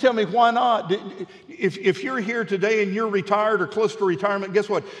you tell me, why not? If you're here today and you're retired or close to retirement, guess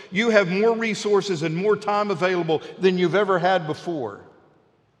what? You have more resources and more time available than you've ever had before.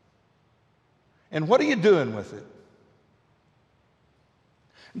 And what are you doing with it?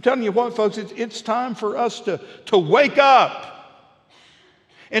 I'm telling you what, folks, it's time for us to wake up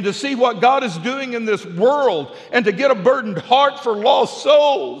and to see what God is doing in this world and to get a burdened heart for lost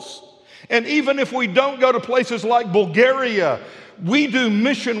souls. And even if we don't go to places like Bulgaria, we do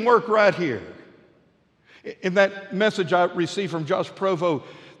mission work right here. In that message I received from Josh Provo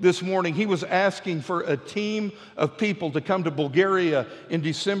this morning, he was asking for a team of people to come to Bulgaria in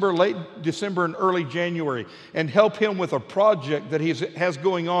December, late December and early January, and help him with a project that he has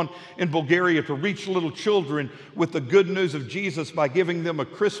going on in Bulgaria to reach little children with the good news of Jesus by giving them a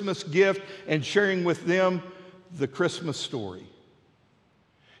Christmas gift and sharing with them the Christmas story.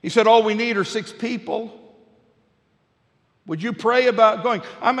 He said, all we need are 6 people. Would you pray about going?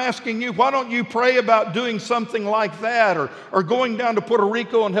 I'm asking you, why don't you pray about doing something like that, or going down to Puerto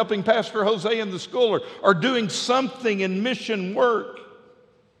Rico and helping Pastor Jose in the school, or doing something in mission work?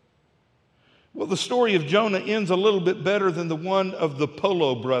 Well, the story of Jonah ends a little bit better than the one of the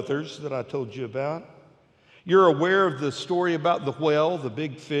Polo brothers that I told you about. You're aware of the story about the whale, the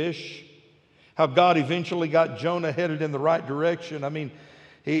big fish, how God eventually got Jonah headed in the right direction. I mean,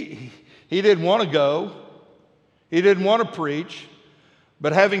 he didn't want to go. He didn't want to preach,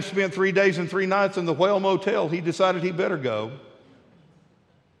 but having spent 3 days and 3 nights in the whale motel, he decided he better go.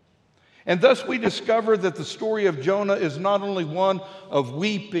 And thus we discover that the story of Jonah is not only one of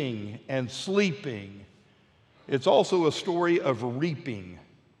weeping and sleeping, it's also a story of reaping.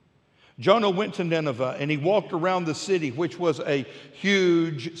 Jonah went to Nineveh and he walked around the city, which was a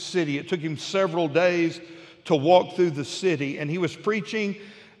huge city. It took him several days to walk through the city, and he was preaching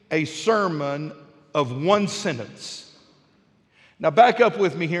a sermon of 1 sentence. Now back up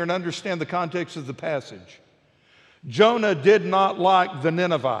with me here and understand the context of the passage. Jonah did not like the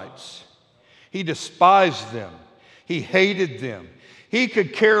Ninevites. He despised them. He hated them. He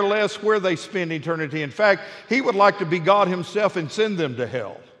could care less where they spend eternity. In fact, he would like to be God himself and send them to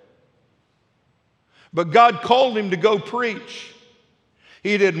hell. But God called him to go preach.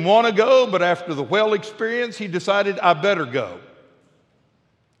 He didn't want to go, but after the whale experience, he decided, I better go.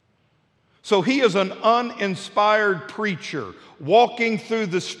 So he is an uninspired preacher walking through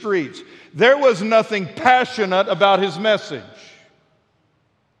the streets. There was nothing passionate about his message.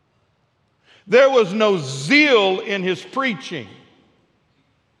 There was no zeal in his preaching.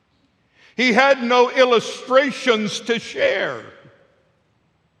 He had no illustrations to share.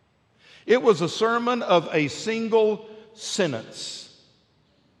 It was a sermon of a single sentence.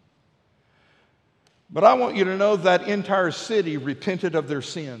 But I want you to know that entire city repented of their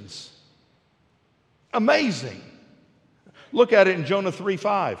sins. Amazing. Look at it in Jonah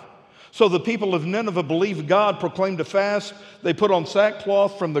 3:5. So the people of Nineveh believed God, proclaimed a fast. They put on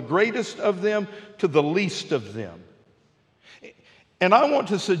sackcloth from the greatest of them to the least of them. And I want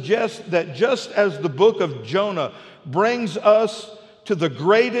to suggest that just as the book of Jonah brings us to the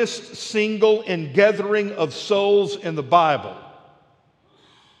greatest single ingathering of souls in the Bible.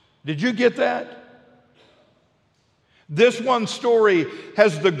 Did you get that? This one story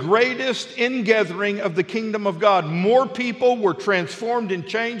has the greatest ingathering of the kingdom of God. More people were transformed and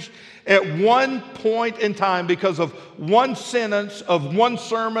changed at one point in time because of one sentence of one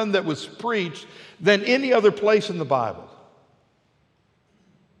sermon that was preached than any other place in the Bible.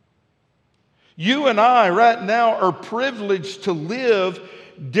 You and I right now are privileged to live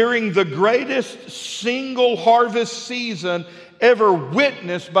during the greatest single harvest season ever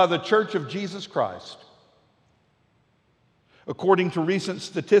witnessed by the Church of Jesus Christ. According to recent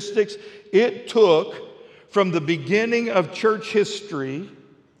statistics, it took from the beginning of church history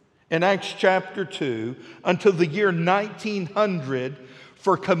in Acts chapter 2 until the year 1900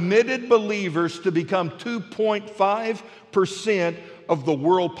 for committed believers to become 2.5% of the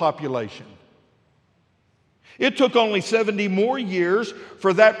world population. It took only 70 more years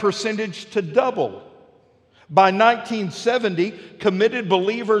for that percentage to double. By 1970, committed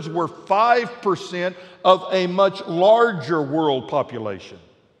believers were 5% of a much larger world population.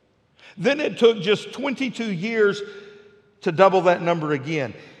 Then it took just 22 years to double that number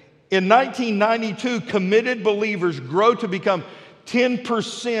again. In 1992, committed believers grow to become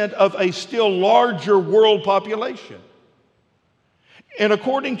 10% of a still larger world population. And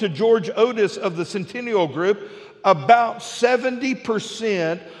according to George Otis of the Centennial Group, about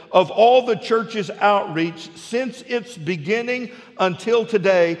 70% of all the church's outreach since its beginning until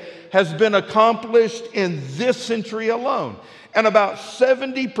today has been accomplished in this century alone. And about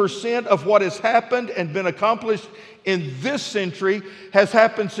 70% of what has happened and been accomplished in this century has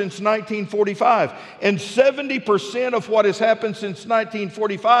happened since 1945. And 70% of what has happened since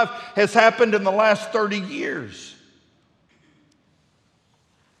 1945 has happened in the last 30 years.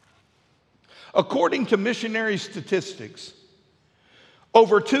 According to missionary statistics,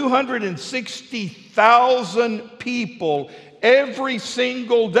 over 260,000 people every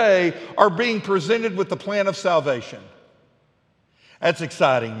single day are being presented with the plan of salvation. That's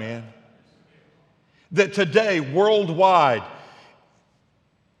exciting, man. That today, worldwide,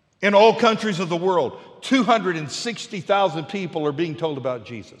 in all countries of the world, 260,000 people are being told about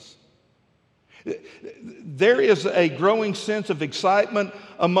Jesus. There is a growing sense of excitement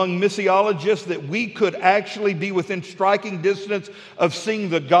among missiologists that we could actually be within striking distance of seeing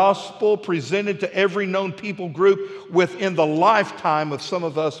the gospel presented to every known people group within the lifetime of some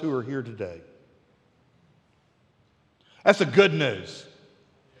of us who are here today. That's the good news.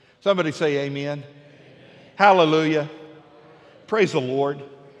 Somebody say amen. Amen. Hallelujah. Praise the Lord.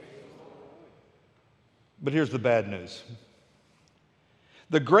 But here's the bad news.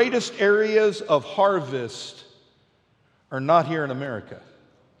 The greatest areas of harvest are not here in America.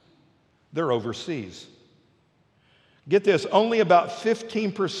 They're overseas. Get this, only about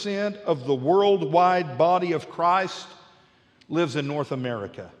 15% of the worldwide body of Christ lives in North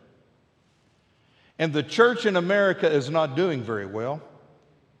America. And the church in America is not doing very well.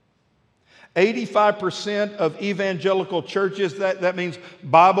 85% of evangelical churches, that means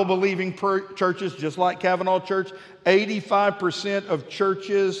Bible-believing churches, just like Cavanaugh Church, 85% of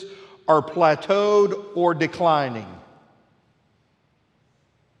churches are plateaued or declining.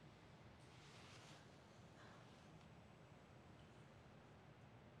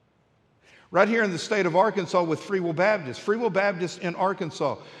 Right here in the state of Arkansas with Free Will Baptist in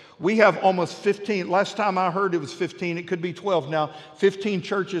Arkansas, we have almost 15, last time I heard it was 15, it could be 12 now, 15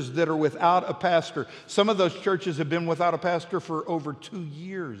 churches that are without a pastor. Some of those churches have been without a pastor for over 2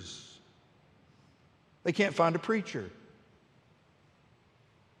 years. They can't find a preacher.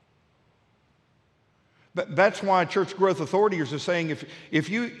 But that's why church growth authorities are saying if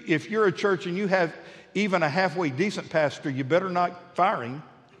you're a church and you have even a halfway decent pastor, you better not fire him,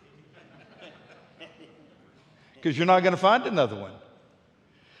 because you're not going to find another one.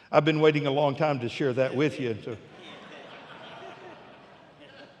 I've been waiting a long time to share that with you.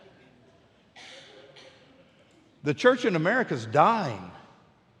 The church in America is dying.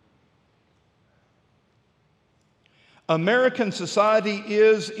 American society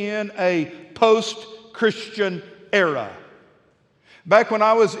is in a post-Christian era. Back when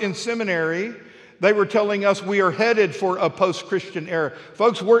I was in seminary, They were telling us we are headed for a post-Christian era.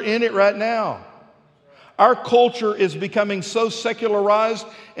 Folks, we're in it right now. Our culture is becoming so secularized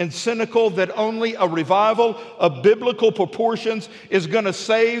and cynical that only a revival of biblical proportions is going to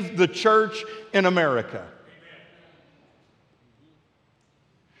save the church in America.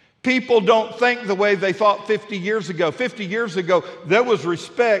 People don't think the way they thought 50 years ago. 50 years ago, there was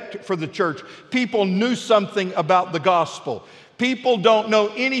respect for the church. People knew something about the gospel. People don't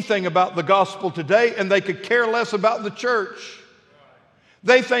know anything about the gospel today, and they could care less about the church.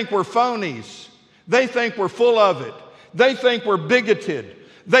 They think we're phonies. They think we're full of it. They think we're bigoted.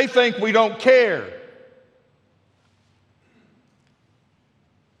 They think we don't care.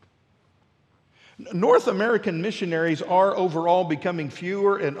 North American missionaries are overall becoming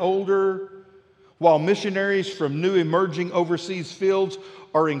fewer and older, while missionaries from new emerging overseas fields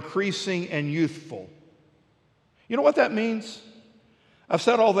are increasing and youthful. You know what that means? I've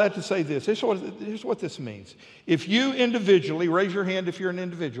said all that to say this. Here's what this means. If you individually, raise your hand if you're an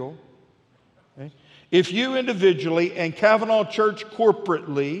individual. Okay? If you individually and Cavanaugh Church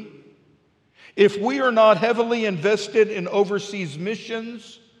corporately, if we are not heavily invested in overseas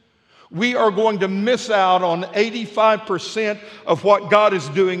missions, we are going to miss out on 85% of what God is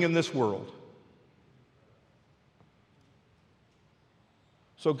doing in this world.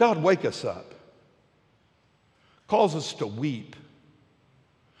 So God, wake us up. Calls us to weep.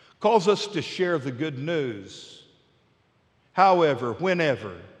 Calls us to share the good news. However,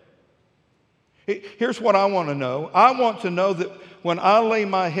 whenever. Here's what I want to know. I want to know that when I lay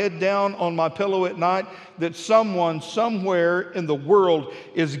my head down on my pillow at night, that someone somewhere in the world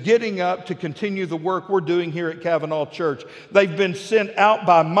is getting up to continue the work we're doing here at Cavanaugh Church. They've been sent out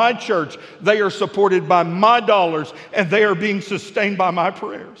by my church. They are supported by my dollars, and they are being sustained by my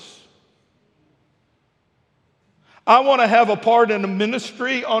prayers. I want to have a part in a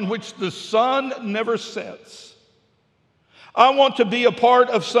ministry on which the sun never sets. I want to be a part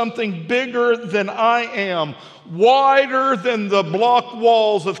of something bigger than I am, wider than the block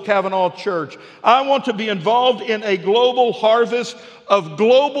walls of Cavanaugh Church. I want to be involved in a global harvest of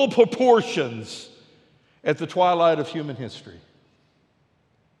global proportions at the twilight of human history.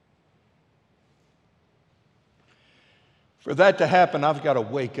 For that to happen, I've got to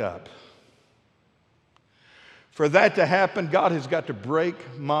wake up. For that to happen, God has got to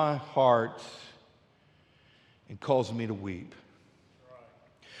break my heart and cause me to weep.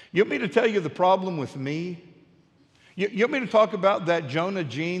 You want me to tell you the problem with me? You want me to talk about that Jonah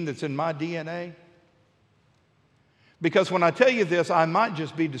gene that's in my DNA? Because when I tell you this, I might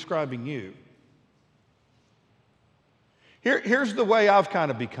just be describing you. Here's the way I've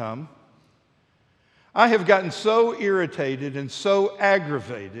kind of become. I have gotten so irritated and so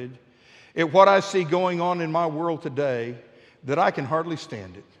aggravated at what I see going on in my world today that I can hardly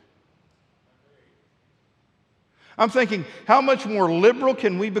stand it. I'm thinking, how much more liberal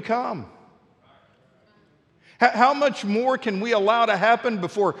can we become? How much more can we allow to happen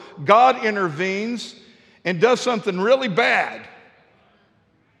before God intervenes and does something really bad?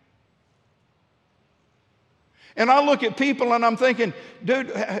 And I look at people and I'm thinking,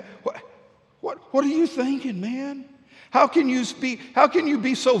 dude, what are you thinking, man? How can you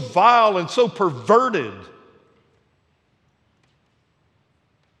be so vile and so perverted?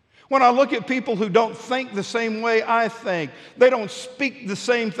 When I look at people who don't think the same way I think, they don't speak the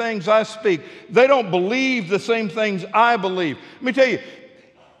same things I speak, they don't believe the same things I believe. Let me tell you,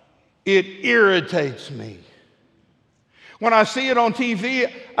 it irritates me. When I see it on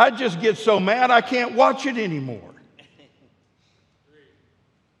TV, I just get so mad I can't watch it anymore.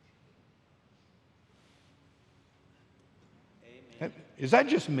 Is that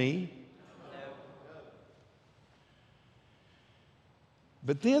just me?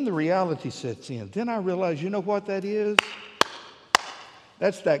 But then the reality sets in. Then I realize, you know what that is?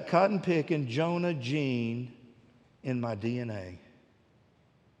 That's that cotton-picking Jonah gene in my DNA.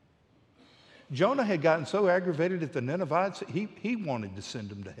 Jonah had gotten so aggravated at the Ninevites, he wanted to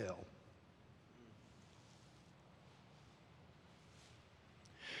send them to hell.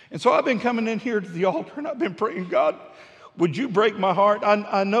 And so I've been coming in here to the altar and I've been praying, God, would you break my heart?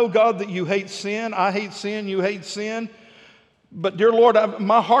 I know, God, that you hate sin. I hate sin. You hate sin. But, dear Lord,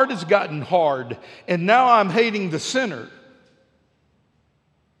 my heart has gotten hard, and now I'm hating the sinner.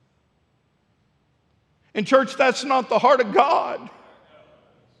 And, church, that's not the heart of God.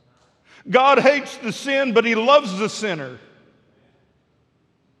 God hates the sin, but He loves the sinner.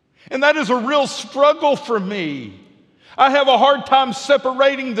 And that is a real struggle for me. I have a hard time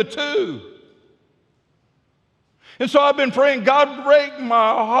separating the two. And so I've been praying, God, break my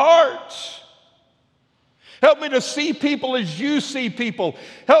heart. Help me to see people as you see people.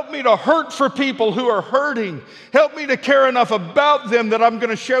 Help me to hurt for people who are hurting. Help me to care enough about them that I'm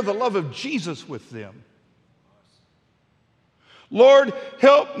going to share the love of Jesus with them. Lord,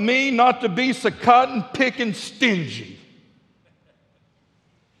 help me not to be so cotton-picking stingy.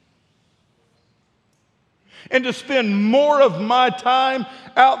 And to spend more of my time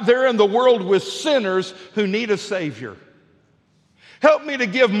out there in the world with sinners who need a Savior. Help me to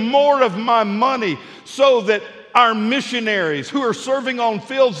give more of my money so that our missionaries who are serving on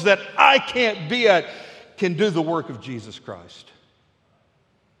fields that I can't be at can do the work of Jesus Christ.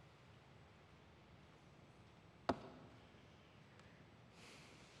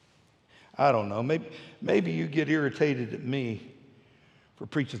 I don't know. Maybe you get irritated at me for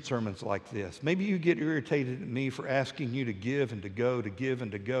preaching sermons like this. Maybe you get irritated at me for asking you to give and to go, to give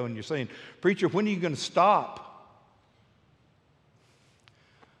and to go. And you're saying, preacher, when are you going to stop?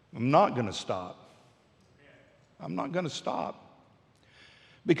 I'm not going to stop. I'm not going to stop.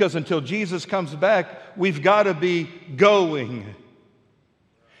 Because until Jesus comes back, we've got to be going.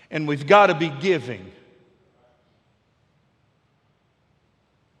 And we've got to be giving.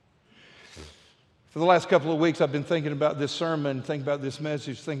 For the last couple of weeks, I've been thinking about this sermon, thinking about this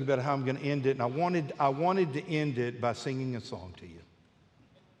message, thinking about how I'm going to end it. And I wanted to end it by singing a song to you.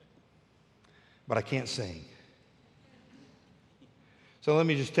 But I can't sing. So let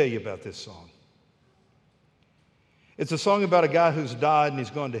me just tell you about this song. It's a song about a guy who's died and he's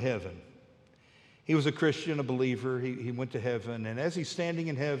gone to heaven. He was a Christian, a believer. He went to heaven. And as he's standing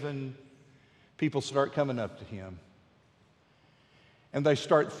in heaven, people start coming up to him. And they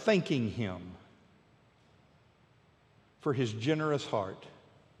start thanking him for his generous heart.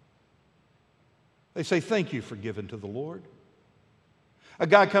 They say, thank you for giving to the Lord. A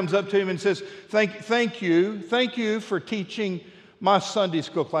guy comes up to him and says, thank you for teaching my Sunday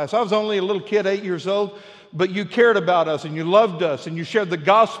school class. I was only a little kid, 8 years old, but you cared about us and you loved us and you shared the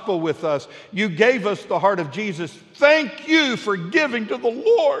gospel with us. You gave us the heart of Jesus. Thank you for giving to the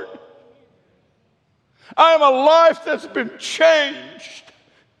Lord. I am a life that's been changed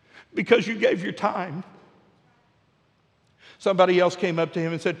because you gave your time. Somebody else came up to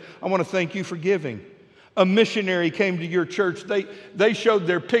him and said, I want to thank you for giving. A missionary came to your church. They showed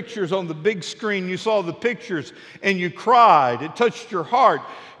their pictures on the big screen. You saw the pictures and you cried. It touched your heart.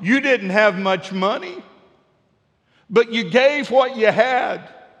 You didn't have much money, but you gave what you had.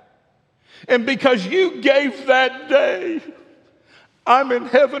 And because you gave that day, I'm in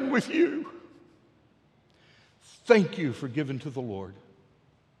heaven with you. Thank you for giving to the Lord.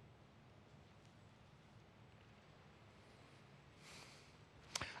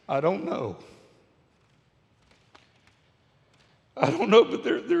 I don't know, but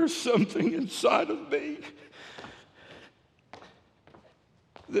there's something inside of me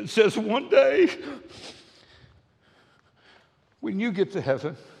that says one day when you get to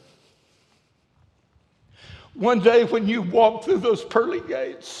heaven, one day when you walk through those pearly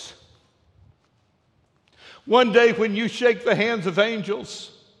gates, one day when you shake the hands of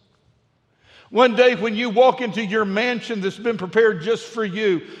angels, one day when you walk into your mansion that's been prepared just for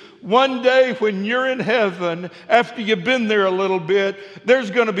you, one day when you're in heaven, after you've been there a little bit, there's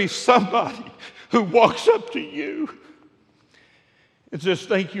going to be somebody who walks up to you and says,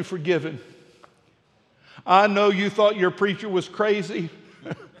 thank you for giving. I know you thought your preacher was crazy,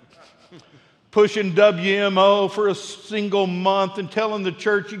 pushing WMO for a single month and telling the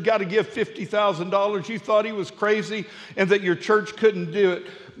church you got to give $50,000. You thought he was crazy and that your church couldn't do it.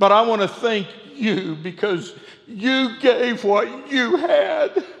 But I want to thank you because you gave what you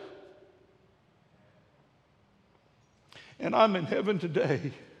had. And I'm in heaven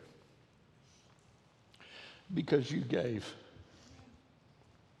today because you gave.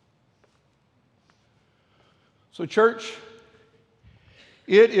 So, church,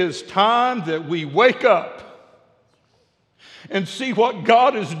 it is time that we wake up and see what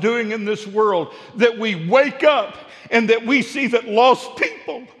God is doing in this world. That we wake up and that we see that lost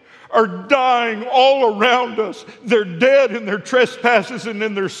people are dying all around us. They're dead in their trespasses and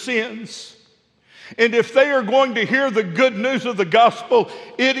in their sins. And if they are going to hear the good news of the gospel,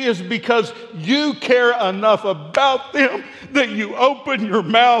 it is because you care enough about them that you open your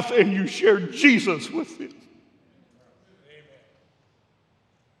mouth and you share Jesus with them.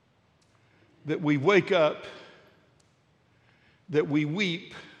 That we wake up, that we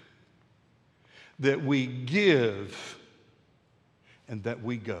weep, that we give, and that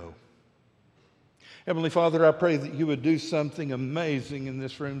we go. Heavenly Father, I pray that you would do something amazing in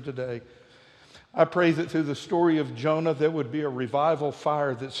this room today. I pray that through the story of Jonah, there would be a revival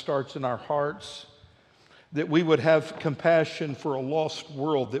fire that starts in our hearts. that we would have compassion for a lost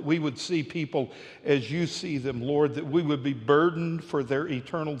world, that we would see people as you see them, Lord, that we would be burdened for their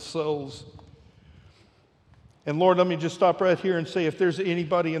eternal souls. And Lord, let me just stop right here and say, if there's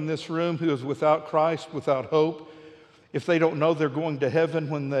anybody in this room who is without Christ, without hope, if they don't know they're going to heaven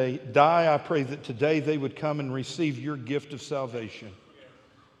when they die, I pray that today they would come and receive your gift of salvation.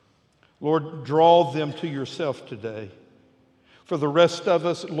 Lord, draw them to yourself today. For the rest of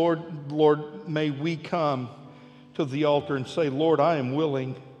us, Lord, may we come to the altar and say, Lord, I am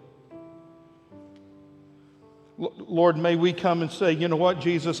willing. Lord, may we come and say, you know what,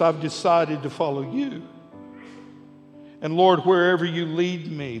 Jesus, I've decided to follow you. And Lord, wherever you lead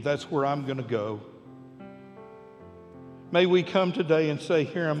me, that's where I'm going to go. May we come today and say,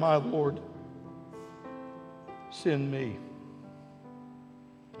 here am I, Lord. Send me.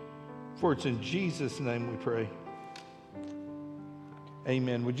 For it's in Jesus' name we pray.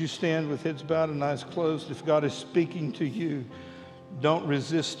 Amen. Would you stand with heads bowed and eyes closed? If God is speaking to you, don't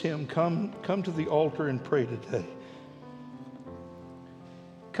resist him. Come to the altar and pray today.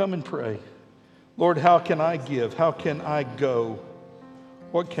 Come and pray. Lord, how can I give? How can I go?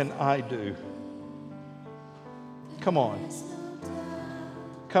 What can I do? Come on.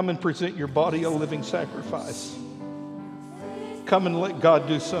 Come and present your body a living sacrifice. Come and let God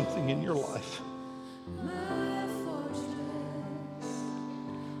do something in your life.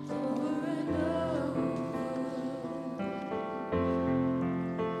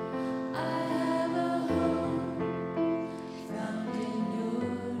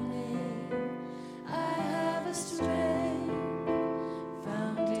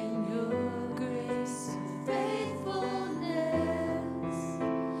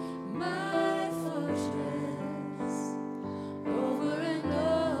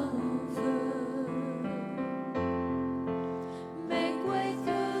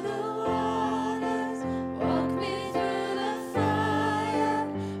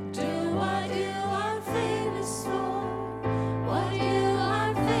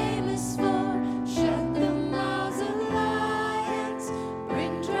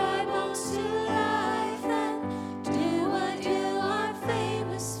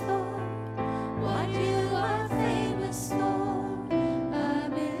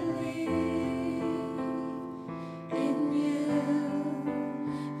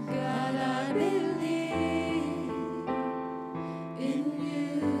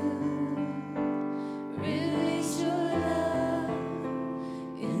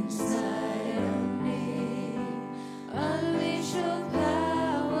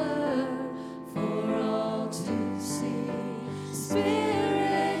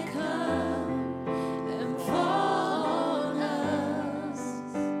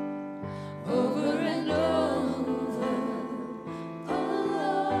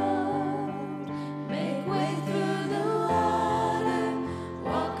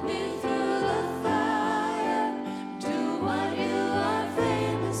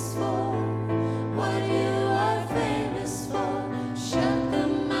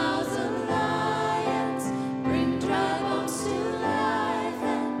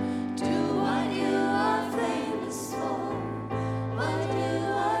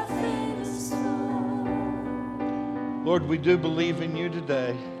 Lord, we do believe in you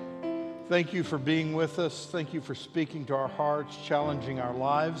today. Thank you for being with us. Thank you for speaking to our hearts, challenging our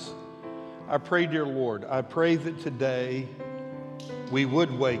lives. I pray, dear Lord, I pray that today we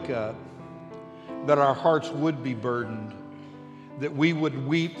would wake up, that our hearts would be burdened, that we would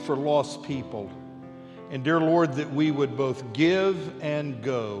weep for lost people, and dear Lord, that we would both give and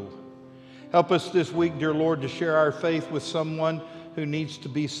go. Help us this week, dear Lord, to share our faith with someone who needs to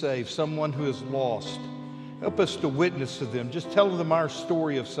be saved, someone who is lost. Help us to witness to them. Just tell them our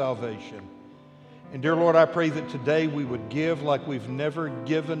story of salvation. And dear Lord, I pray that today we would give like we've never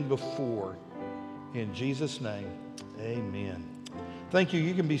given before. In Jesus' name, amen. Thank you.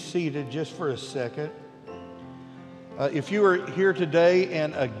 You can be seated just for a second. If you are here today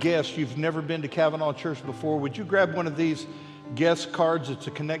and a guest, you've never been to Cavanaugh Church before, would you grab one of these guest cards? It's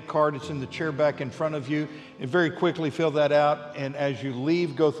a Connect card. It's in the chair back in front of you. And very quickly fill that out. And as you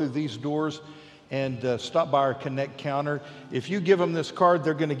leave, go through these doors and stop by our Connect counter. If you give them this card,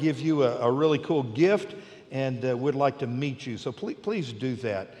 they're going to give you a really cool gift, and would like to meet you. So please do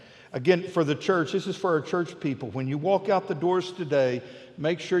that. Again, for the church, this is for our church people. When you walk out the doors today,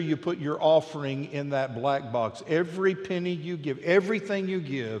 make sure you put your offering in that black box. Every penny you give, everything you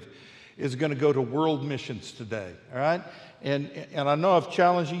give is going to go to world missions today, all right? And I know I've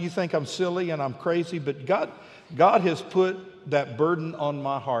challenged you. You think I'm silly and I'm crazy, but God has put that burden on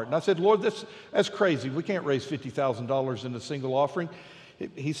my heart. And I said, Lord, that's crazy. We can't raise $50,000 in a single offering.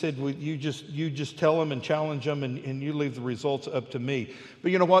 He said, well, you just tell them and challenge them, and you leave the results up to me.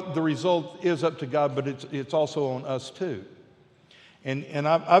 But you know what? The result is up to God, but it's also on us too. And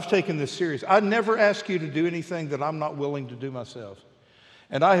I've taken this serious. I never ask you to do anything that I'm not willing to do myself.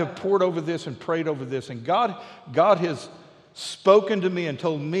 And I have pored over this and prayed over this, and God has spoken to me and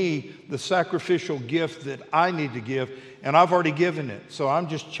told me the sacrificial gift that I need to give, and I've already given it. So I'm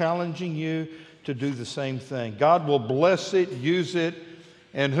just challenging you to do the same thing. God will bless it, use it,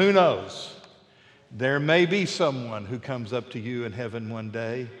 and who knows? There may be someone who comes up to you in heaven one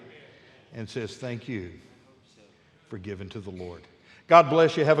day and says, thank you for giving to the Lord. God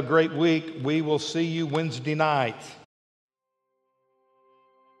bless you. Have a great week. We will see you Wednesday night.